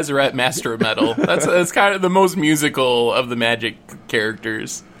go Tezzeret, Master of Metal. That's kind of the most musical of the Magic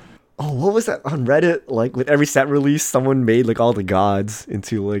characters. Oh, what was that on Reddit? Like with every set release, someone made like all the gods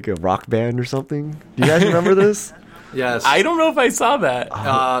into like a rock band or something. Do you guys remember this? Yes. I don't know if I saw that.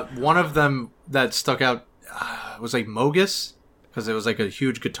 One of them that stuck out was like Mogus, because it was like a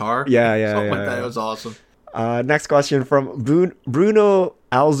huge guitar. Yeah, Something like that. It was awesome. Next question from Bruno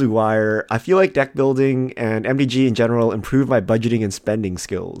Alzuwire. I feel like deck building and MTG in general improve my budgeting and spending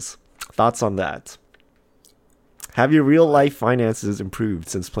skills. Thoughts on that? Have your real life finances improved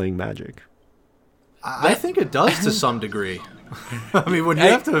since playing Magic? I think it does to some degree. I mean, when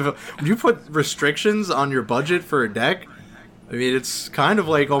you put restrictions on your budget for a deck, I mean, it's kind of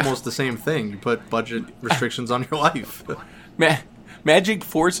like almost the same thing. You put budget restrictions on your life. Magic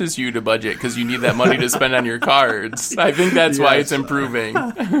forces you to budget because you need that money to spend on your cards. I think that's why it's improving.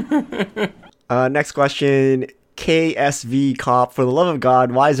 Next question. KSV Cop. For the love of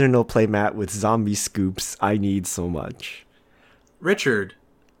God, why is there no playmat with zombie scoops? I need so much. Richard.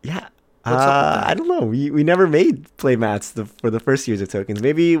 Yeah. I don't know. We never made playmats for the first series of tokens.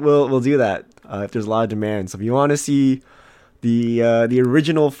 Maybe we'll do that if there's a lot of demand. So if you want to see the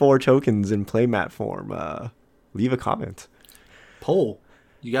original 4 tokens in playmat form, leave a comment. Poll.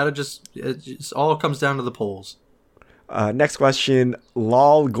 You gotta it all comes down to the polls. Next question.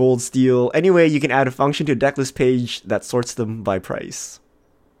 Lol Gold Steel. Anyway, you can add a function to a decklist page that sorts them by price.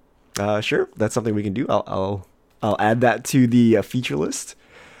 Sure, that's something we can do. I'll add that to the feature list.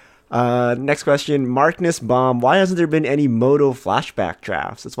 Next question. Markness Bomb. Why hasn't there been any Moto flashback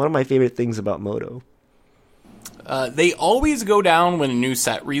drafts? It's one of my favorite things about Moto. They always go down when a new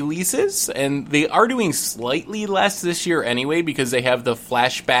set releases, and they are doing slightly less this year anyway because they have the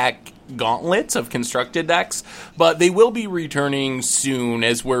flashback gauntlets of constructed decks, but they will be returning soon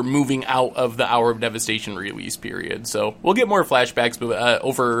as we're moving out of the Hour of Devastation release period. So we'll get more flashbacks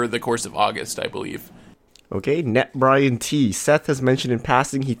over the course of August, I believe. Okay, Net Brian T. Seth has mentioned in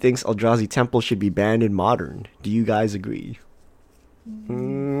passing he thinks Eldrazi Temple should be banned in Modern. Do you guys agree?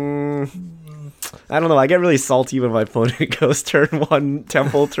 I don't know. I get really salty when my opponent goes turn 1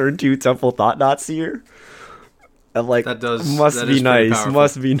 Temple, turn 2 Temple Thought Knot Seer. I'm like, must be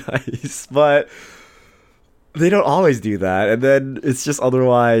nice. But they don't always do that. And then it's just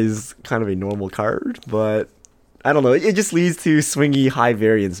otherwise kind of a normal card. But I don't know. It just leads to swingy high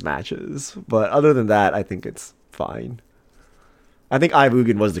variance matches. But other than that, I think it's fine. I think Ive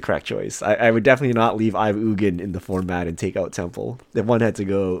Ugin was the correct choice. I would definitely not leave Ive Ugin in the format and take out Temple. If one had to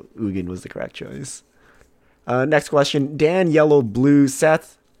go, Ugin was the correct choice. Next question. Dan Yellow Blue.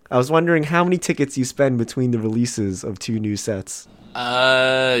 Seth, I was wondering how many tickets you spend between the releases of 2 new sets.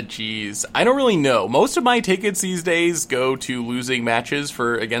 Geez. I don't really know. Most of my tickets these days go to losing matches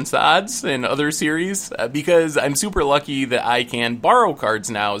for Against the Odds and other series because I'm super lucky that I can borrow cards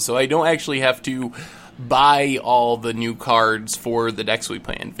now, so I don't actually have to buy all the new cards for the Decks We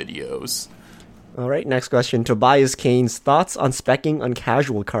Play in videos. All right, next question. Tobias Kane's thoughts on speccing on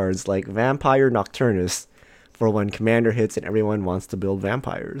casual cards like Vampire Nocturnus for when Commander hits and everyone wants to build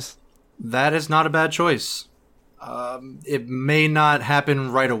vampires. That is not a bad choice. It may not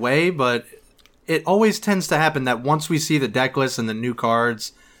happen right away, but it always tends to happen that once we see the deck list and the new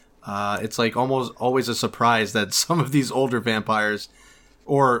cards, it's like almost always a surprise that some of these older vampires,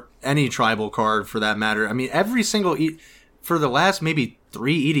 or any tribal card for that matter. I mean, every single for the last maybe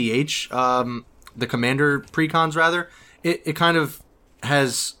 3 EDH, the Commander precons rather, it kind of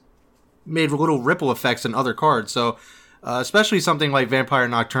has made little ripple effects in other cards. So, especially something like Vampire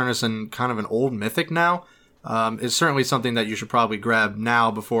Nocturnus and kind of an old mythic now, is certainly something that you should probably grab now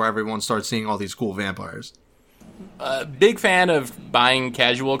before everyone starts seeing all these cool vampires. Big fan of buying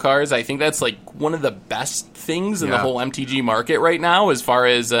casual cards. I think that's like one of the best things in the whole MTG market right now as far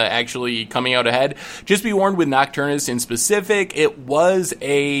as actually coming out ahead. Just be warned with Nocturnus in specific, it was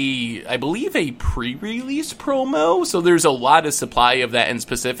I believe a pre-release promo, so there's a lot of supply of that in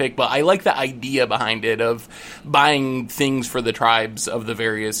specific, but I like the idea behind it of buying things for the tribes of the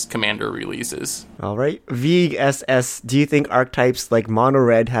various Commander releases. All right. Vig SS, do you think archetypes like Mono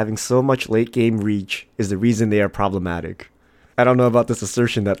Red having so much late game reach is the reason they are problematic? I don't know about this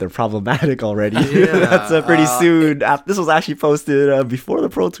assertion that they're problematic already. Yeah, that's pretty soon. This was actually posted before the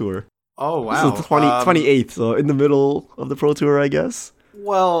Pro Tour. Oh, wow. This is the 28th, so in the middle of the Pro Tour, I guess.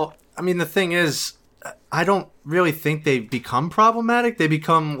 Well, I mean, the thing is, I don't really think they become problematic. They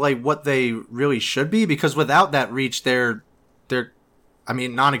become like what they really should be, because without that reach, they're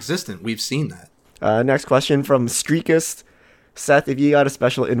non-existent. We've seen that. Next question from Streakist. Seth, if you got a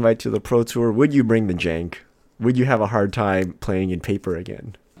special invite to the Pro Tour, would you bring the jank? Would you have a hard time playing in paper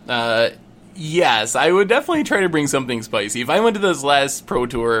again? Yes, I would definitely try to bring something spicy. If I went to this last Pro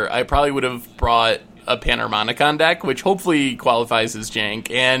Tour, I probably would have brought a Panharmonicon deck, which hopefully qualifies as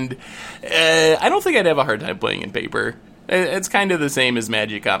jank. And I don't think I'd have a hard time playing in paper. It's kind of the same as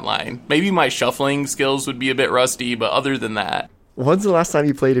Magic Online. Maybe my shuffling skills would be a bit rusty, but other than that. When's the last time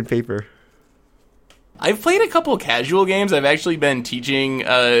you played in paper? I've played a couple casual games. I've actually been teaching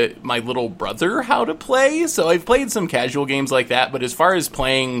my little brother how to play, so I've played some casual games like that. But as far as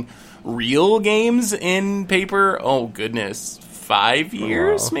playing real games in paper, oh goodness, 5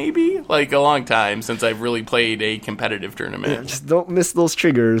 years maybe? Like a long time since I've really played a competitive tournament. Yeah, just don't miss those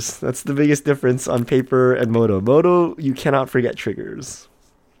triggers. That's the biggest difference on paper and Moto. Moto, you cannot forget triggers.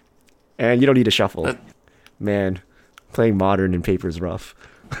 And you don't need to shuffle. Man, playing Modern in paper is rough.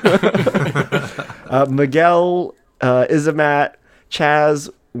 Miguel, Izamat, Chaz,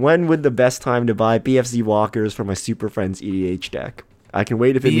 when would the best time to buy BFZ Walkers for my Super Friends EDH deck? I can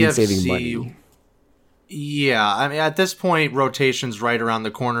wait if it means saving money. Yeah, I mean, at this point, rotation's right around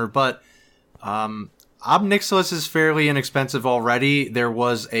the corner, but Ob Nixilis is fairly inexpensive already. There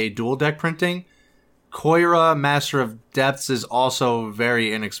was a dual deck printing. Koira, Master of Depths, is also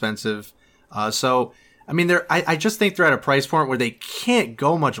very inexpensive. So, I mean, I just think they're at a price point where they can't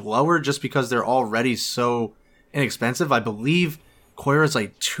go much lower just because they're already so inexpensive. I believe Koira is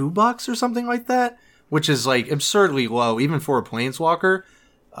like $2 or something like that, which is like absurdly low, even for a Planeswalker.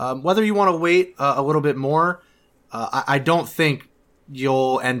 Whether you want to wait a little bit more, I don't think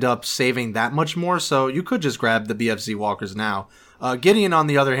you'll end up saving that much more, so you could just grab the BFZ Walkers now. Gideon, on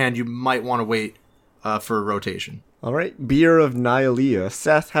the other hand, you might want to wait for a rotation. All right, Beer of Nihilea.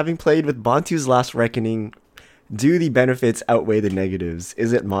 Seth, having played with Bantu's Last Reckoning, do the benefits outweigh the negatives?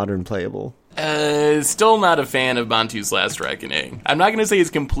 Is it Modern playable? Still not a fan of Bantu's Last Reckoning. I'm not going to say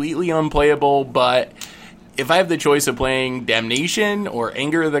it's completely unplayable, but if I have the choice of playing Damnation or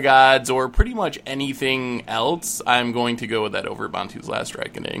Anger of the Gods or pretty much anything else, I'm going to go with that over Bantu's Last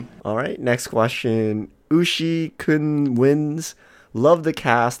Reckoning. All right, next question. Ushi Kun wins. Love the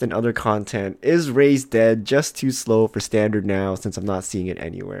cast and other content. Is Raised Dead just too slow for Standard now since I'm not seeing it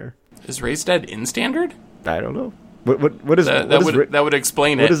anywhere? Is Raised Dead in Standard? I don't know. What is that? That would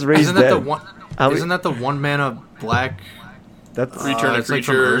explain it. What is Raised Dead? Isn't that the 1 mana black? That's Return a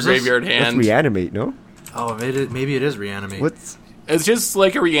creature, like graveyard hand. That's Reanimate, no? Oh, maybe it is Reanimate. It's just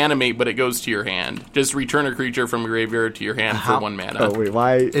like a Reanimate, but it goes to your hand. Just return a creature from a graveyard to your hand for 1 mana. Oh wait,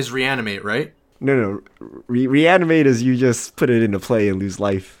 why is Reanimate, right? No. Reanimate is you just put it into play and lose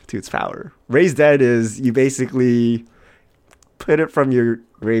life to its power. Raised Dead is you basically put it from your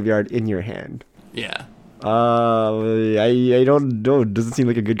graveyard in your hand. Yeah. I don't know. It doesn't seem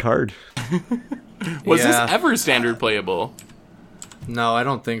like a good card. Was this ever Standard playable? No, I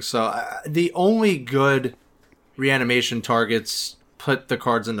don't think so. The only good reanimation targets put the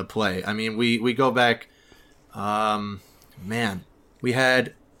cards into play. I mean, we go back. We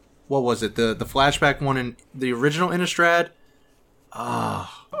had, what was it? The flashback one in the original Innistrad. Can't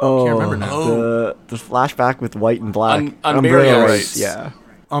remember now. The flashback with white and black. Unburial Rites. Yeah.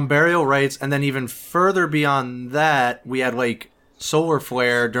 Unburial Rites, and then even further beyond that, we had like Solar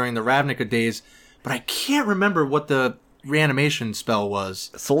Flare during the Ravnica days, but I can't remember what the reanimation spell was.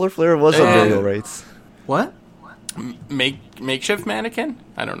 Solar Flare was Unburial Rites. What? Makeshift Mannequin?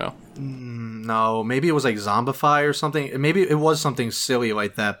 I don't know. No, maybe it was like Zombify or something. Maybe it was something silly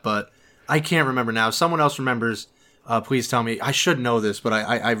like that, but I can't remember now. If someone else remembers, please tell me. I should know this, but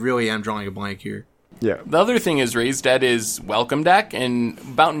I really am drawing a blank here. Yeah. The other thing is Raised Dead is Welcome Deck, and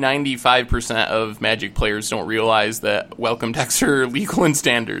about 95% of Magic players don't realize that Welcome Decks are legal in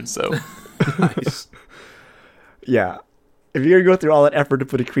Standard, so. Nice. Yeah. If you're going to go through all that effort to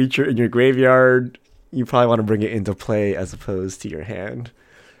put a creature in your graveyard, you probably want to bring it into play as opposed to your hand.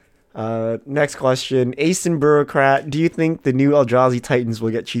 Next question. Ace and Bureaucrat, do you think the new Eldrazi Titans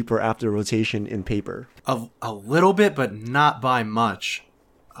will get cheaper after rotation in paper? A little bit, but not by much.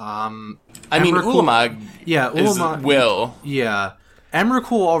 Ulamog Ulamog will. Yeah.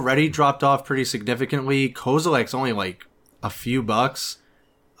 Emrakul already dropped off pretty significantly. Kozilek's only like a few bucks.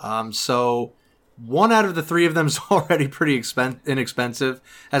 So one out of the 3 of them is already pretty inexpensive.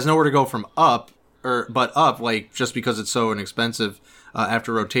 Has nowhere to go from up, like just because it's so inexpensive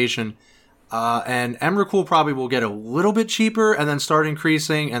after rotation. And Emrakul probably will get a little bit cheaper and then start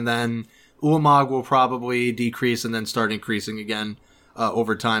increasing, and then Ulamog will probably decrease and then start increasing again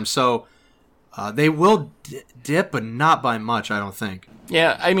over time. So they will dip, but not by much, I don't think.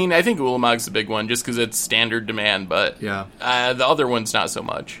 Yeah, I mean, I think Ulamog's the big one just because it's standard demand, but yeah, the other one's not so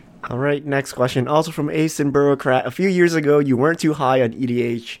much. All right, next question. Also from Ace and Bureaucrat. A few years ago, you weren't too high on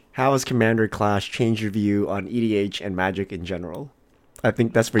EDH. How has Commander Clash changed your view on EDH and Magic in general? I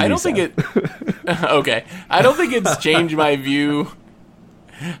think that's for you, I don't think it... Okay. I don't think it's changed my view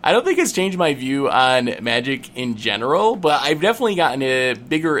I don't think it's changed my view on Magic in general, but I've definitely gotten a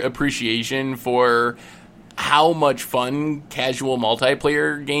bigger appreciation for how much fun casual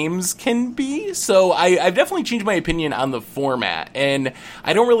multiplayer games can be. So I've definitely changed my opinion on the format, and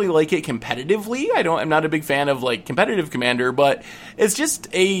I don't really like it competitively. I'm not a big fan of like competitive Commander, but it's just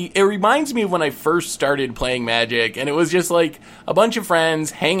it reminds me of when I first started playing Magic, and it was just like a bunch of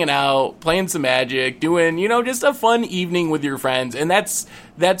friends hanging out, playing some Magic, doing, just a fun evening with your friends, and that's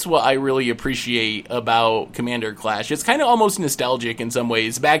what I really appreciate about Commander Clash. It's kind of almost nostalgic in some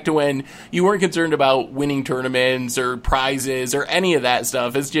ways, back to when you weren't concerned about winning tournaments or prizes or any of that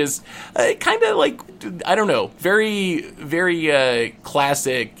stuff. It's just kind of like, I don't know, very, very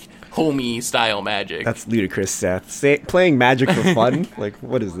classic, homey style Magic. That's ludicrous, Seth. Playing Magic for fun? Like,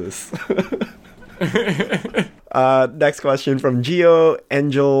 what is this? Next question from Geo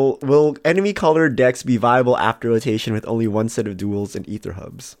Angel. Will enemy colored decks be viable after rotation with only one set of duels and ether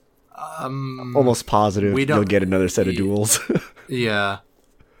hubs? Almost positive you'll get another set of duels. Yeah.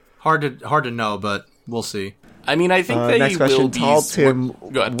 Hard to know, but we'll see. I mean, I think they next question, will be... Tall Tim,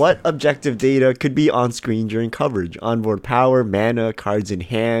 Go ahead. what objective data could be on screen during coverage? Onboard power, mana, cards in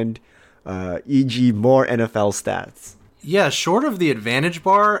hand, e.g. more NFL stats. Yeah, short of the advantage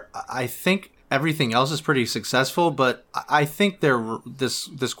bar, I think everything else is pretty successful, but I think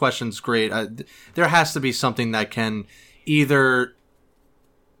this question's great. There has to be something that can either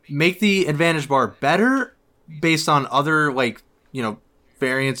make the advantage bar better based on other,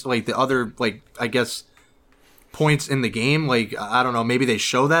 variants, like the other, I guess, points in the game. Like, I don't know, maybe they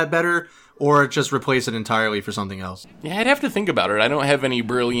show that better, or just replace it entirely for something else. Yeah, I'd have to think about it. I don't have any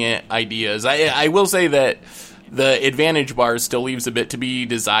brilliant ideas. I will say that the advantage bar still leaves a bit to be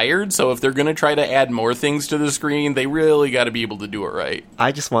desired, so if they're going to try to add more things to the screen, they really got to be able to do it right.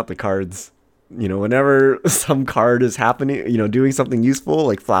 I just want the cards. Whenever some card is happening, doing something useful,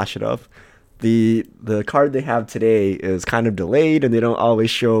 like flash it up. The card they have today is kind of delayed, and they don't always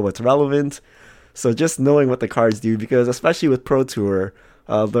show what's relevant. So just knowing what the cards do, because especially with Pro Tour,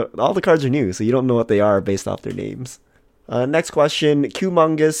 all the cards are new, so you don't know what they are based off their names. Next question,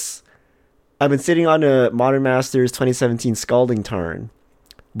 Qmungus. I've been sitting on a Modern Masters 2017 Scalding Tarn.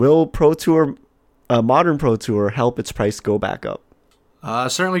 Will Pro Tour, Modern Pro Tour, help its price go back up?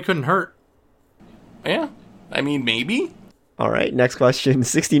 Certainly couldn't hurt. Yeah, I mean, maybe. All right, next question.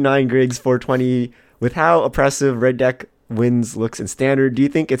 69 Griggs 420. With how oppressive Red Deck wins looks in Standard, do you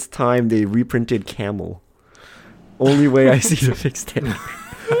think it's time they reprinted Camel? Only way I see to fix Standard.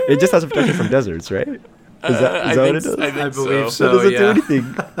 It just has a protection from deserts, right? Is that what it does? I believe so. It doesn't do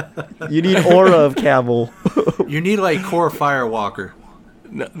anything. You need Aura of Camel. You need Core Firewalker.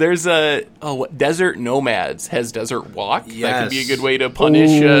 No, there's Desert Nomads has Desert Walk. Yes. That could be a good way to punish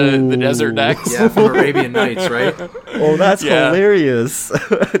the desert decks. Yeah, from Arabian Nights, right? Oh, that's hilarious.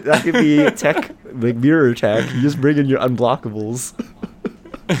 That could be tech, like mirror tech. You just bring in your unblockables.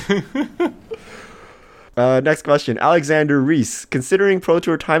 Next question. Alexander Reese. Considering Pro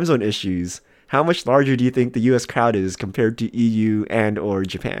Tour time zone issues, how much larger do you think the U.S. crowd is compared to EU and or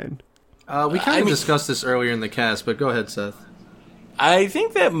Japan? We kind of discussed this earlier in the cast, but go ahead, Seth. I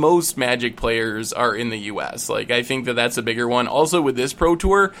think that most Magic players are in the U.S. I think that that's a bigger one. Also, with this Pro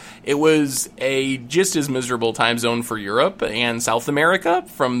Tour, it was a just as miserable time zone for Europe and South America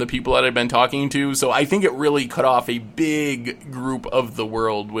from the people that I've been talking to. So I think it really cut off a big group of the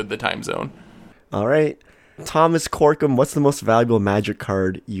world with the time zone. All right. Thomas Corkum, what's the most valuable Magic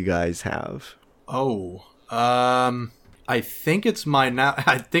card you guys have? Oh, I think it's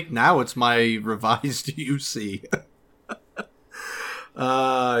now it's my revised UC.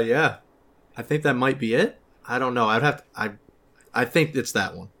 Yeah. I think that might be it. I don't know. I think it's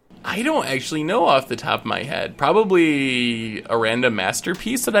that one. I don't actually know off the top of my head. Probably a random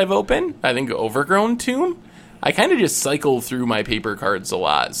masterpiece that I've opened. I think Overgrown Tomb. I kind of just cycle through my paper cards a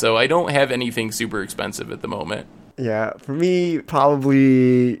lot, so I don't have anything super expensive at the moment. Yeah, for me,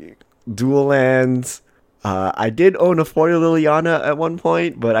 probably Dual Lands. I did own a foil Liliana at one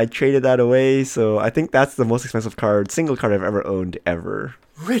point, but I traded that away, so I think that's the most expensive single card I've ever owned ever.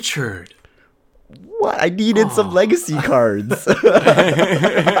 Richard! What? I needed some legacy cards.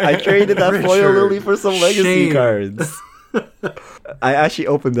 I traded that Richard, foil Lily for some legacy shame. cards. I actually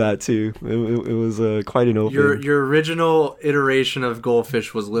opened that too. It was quite an open. Your original iteration of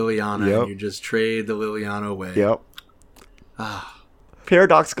Goldfish was Liliana, Yep. and you just trade the Liliana away. Yep.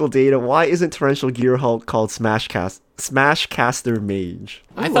 Paradoxical data. Why isn't Torrential Gear Hulk called Smashcaster Mage?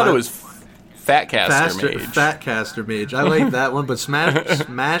 I thought it was Fatcaster Mage. Fatcaster Mage. I like that one, but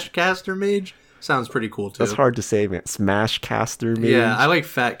Smashcaster Mage sounds pretty cool too. That's hard to say, man. Smashcaster Mage. Yeah, I like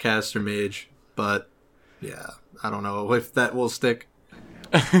Fatcaster Mage, but yeah, I don't know if that will stick.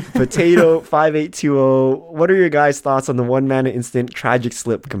 Potato 5820. What are your guys' thoughts on the 1-mana instant Tragic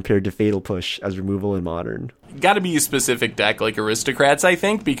Slip compared to Fatal Push as removal in Modern? Got to be a specific deck like Aristocrats, I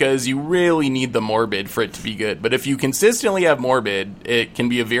think, because you really need the Morbid for it to be good. But if you consistently have Morbid, it can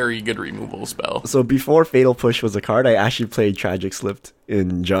be a very good removal spell. So before Fatal Push was a card, I actually played Tragic Slipped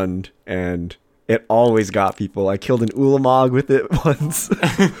in Jund, and it always got people. I killed an Ulamog with it once.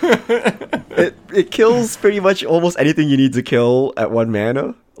 It kills pretty much almost anything you need to kill at 1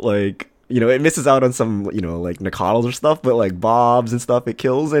 mana. Like, it misses out on some, like Nacatls or stuff, but like Bobs and stuff it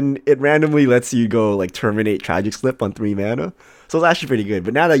kills, and it randomly lets you go like terminate Tragic Slip on 3 mana. So it's actually pretty good.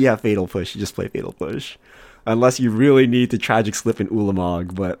 But now that you have Fatal Push, you just play Fatal Push. Unless you really need to Tragic Slip in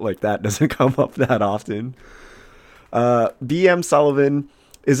Ulamog, but like that doesn't come up that often. BM Sullivan,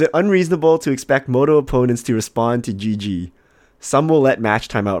 is it unreasonable to expect Moto opponents to respond to GG? Some will let match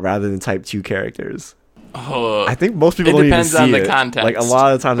time out rather than type 2 characters. I think most people don't even see it. It depends on the context. Like, a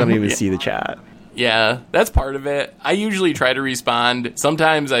lot of times I don't even see the chat. Yeah, that's part of it. I usually try to respond.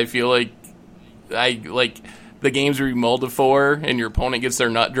 Sometimes I feel like the games where you mull to 4 and your opponent gets their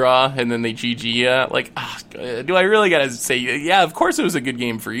nut draw and then they GG you. Like, do I really gotta say, yeah, of course it was a good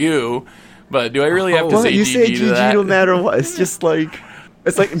game for you, but do I really have to say you GG say to GG that? No matter what. It's just like...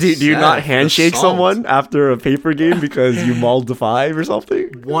 It's like, do you not handshake someone after a paper game because you mulled to 5 or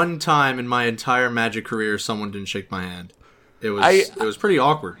something? One time in my entire Magic career, someone didn't shake my hand. It was pretty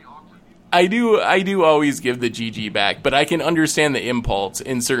awkward. I do always give the GG back, but I can understand the impulse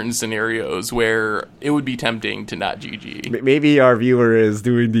in certain scenarios where it would be tempting to not GG. Maybe our viewer is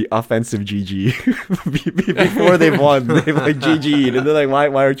doing the offensive GG before they've won. They've like GG'd, and they're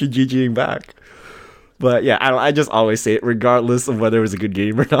like, why aren't you GGing back? But yeah, I just always say it regardless of whether it was a good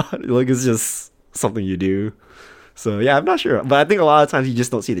game or not. Like, it's just something you do. So yeah, I'm not sure. But I think a lot of times you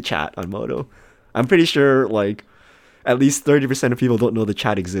just don't see the chat on Moto. I'm pretty sure like at least 30% of people don't know the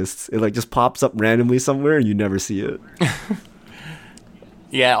chat exists. It like just pops up randomly somewhere and you never see it.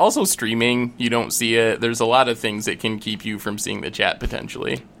 Yeah, also streaming, you don't see it. There's a lot of things that can keep you from seeing the chat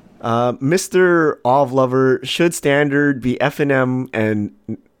potentially. Mr. Ovlover, should Standard be FNM and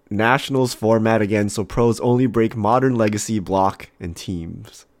Nationals format again so pros only break Modern, Legacy, Block, and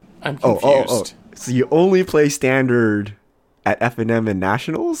Teams? I'm confused. So you only play Standard at FNM and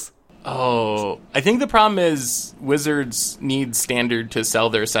Nationals? Oh, I think the problem is Wizards need Standard to sell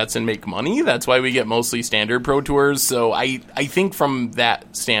their sets and make money. That's why we get mostly Standard Pro Tours. So I think from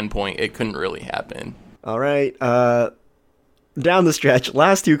that standpoint, it couldn't really happen. All right. Down the stretch,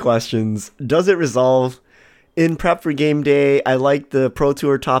 last 2 questions. Does it resolve? In prep for game day, I like the Pro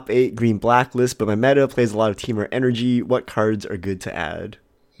Tour top 8 green black list, but my meta plays a lot of Teamer Energy. What cards are good to add?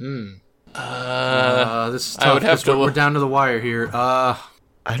 This is tough. I would have to We're down to the wire here. I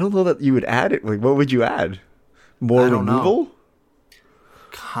don't know that you would add it. Like, what would you add? More removal? Know.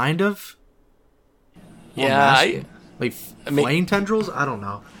 Kind of. Yeah, flame tendrils? I don't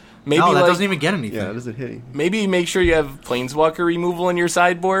know. Maybe no, that doesn't even get anything. Yeah, it doesn't hit anything. Maybe make sure you have Planeswalker removal in your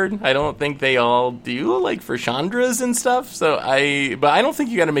sideboard. I don't think they all do, like for Chandras and stuff. But I don't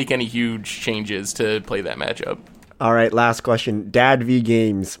think you got to make any huge changes to play that matchup. All right, last question. Dad V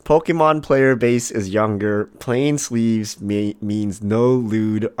Games. Pokemon player base is younger. Plain sleeves means no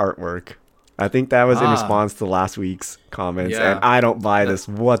lewd artwork. I think that was in response to last week's comments, and I don't buy this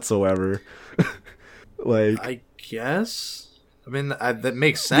whatsoever. I guess. I mean, that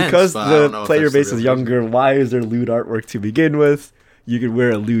makes sense. Because the player base is younger, why is there lewd artwork to begin with? You could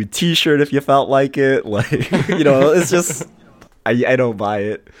wear a lewd t-shirt if you felt like it. Like, it's just... I don't buy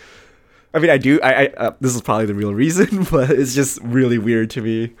it. I mean, I do. This is probably the real reason, but it's just really weird to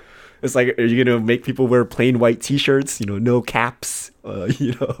me. It's like, are you going to make people wear plain white t-shirts? No caps,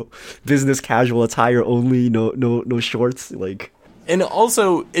 business casual attire only, no shorts, like... And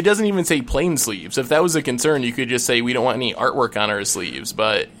also, it doesn't even say plain sleeves. If that was a concern, you could just say we don't want any artwork on our sleeves.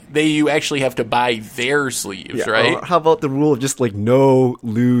 But you actually have to buy their sleeves, right? How about the rule of just like no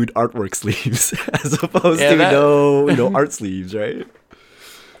lewd artwork sleeves as opposed to no art sleeves, right?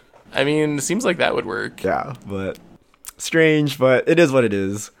 I mean, it seems like that would work. Yeah, but strange, but it is what it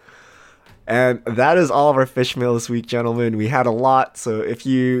is. And that is all of our fish mail this week, gentlemen. We had a lot, so if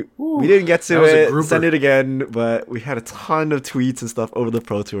we didn't get to it, send it again. But we had a ton of tweets and stuff over the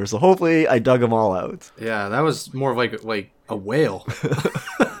Pro Tour, so hopefully I dug them all out. Yeah, that was more of like a whale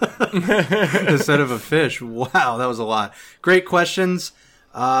instead of a fish. Wow, that was a lot. Great questions.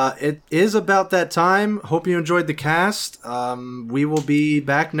 It is about that time. Hope you enjoyed the cast. We will be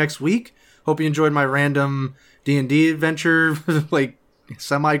back next week. Hope you enjoyed my random D&D adventure, like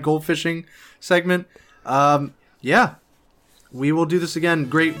semi-gold fishing segment. We will do this again.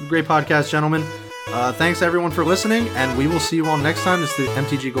 Great podcast, gentlemen. Thanks everyone for listening, and we will see you all next time. It's the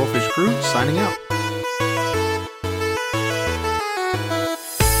MTG Goldfish crew signing out.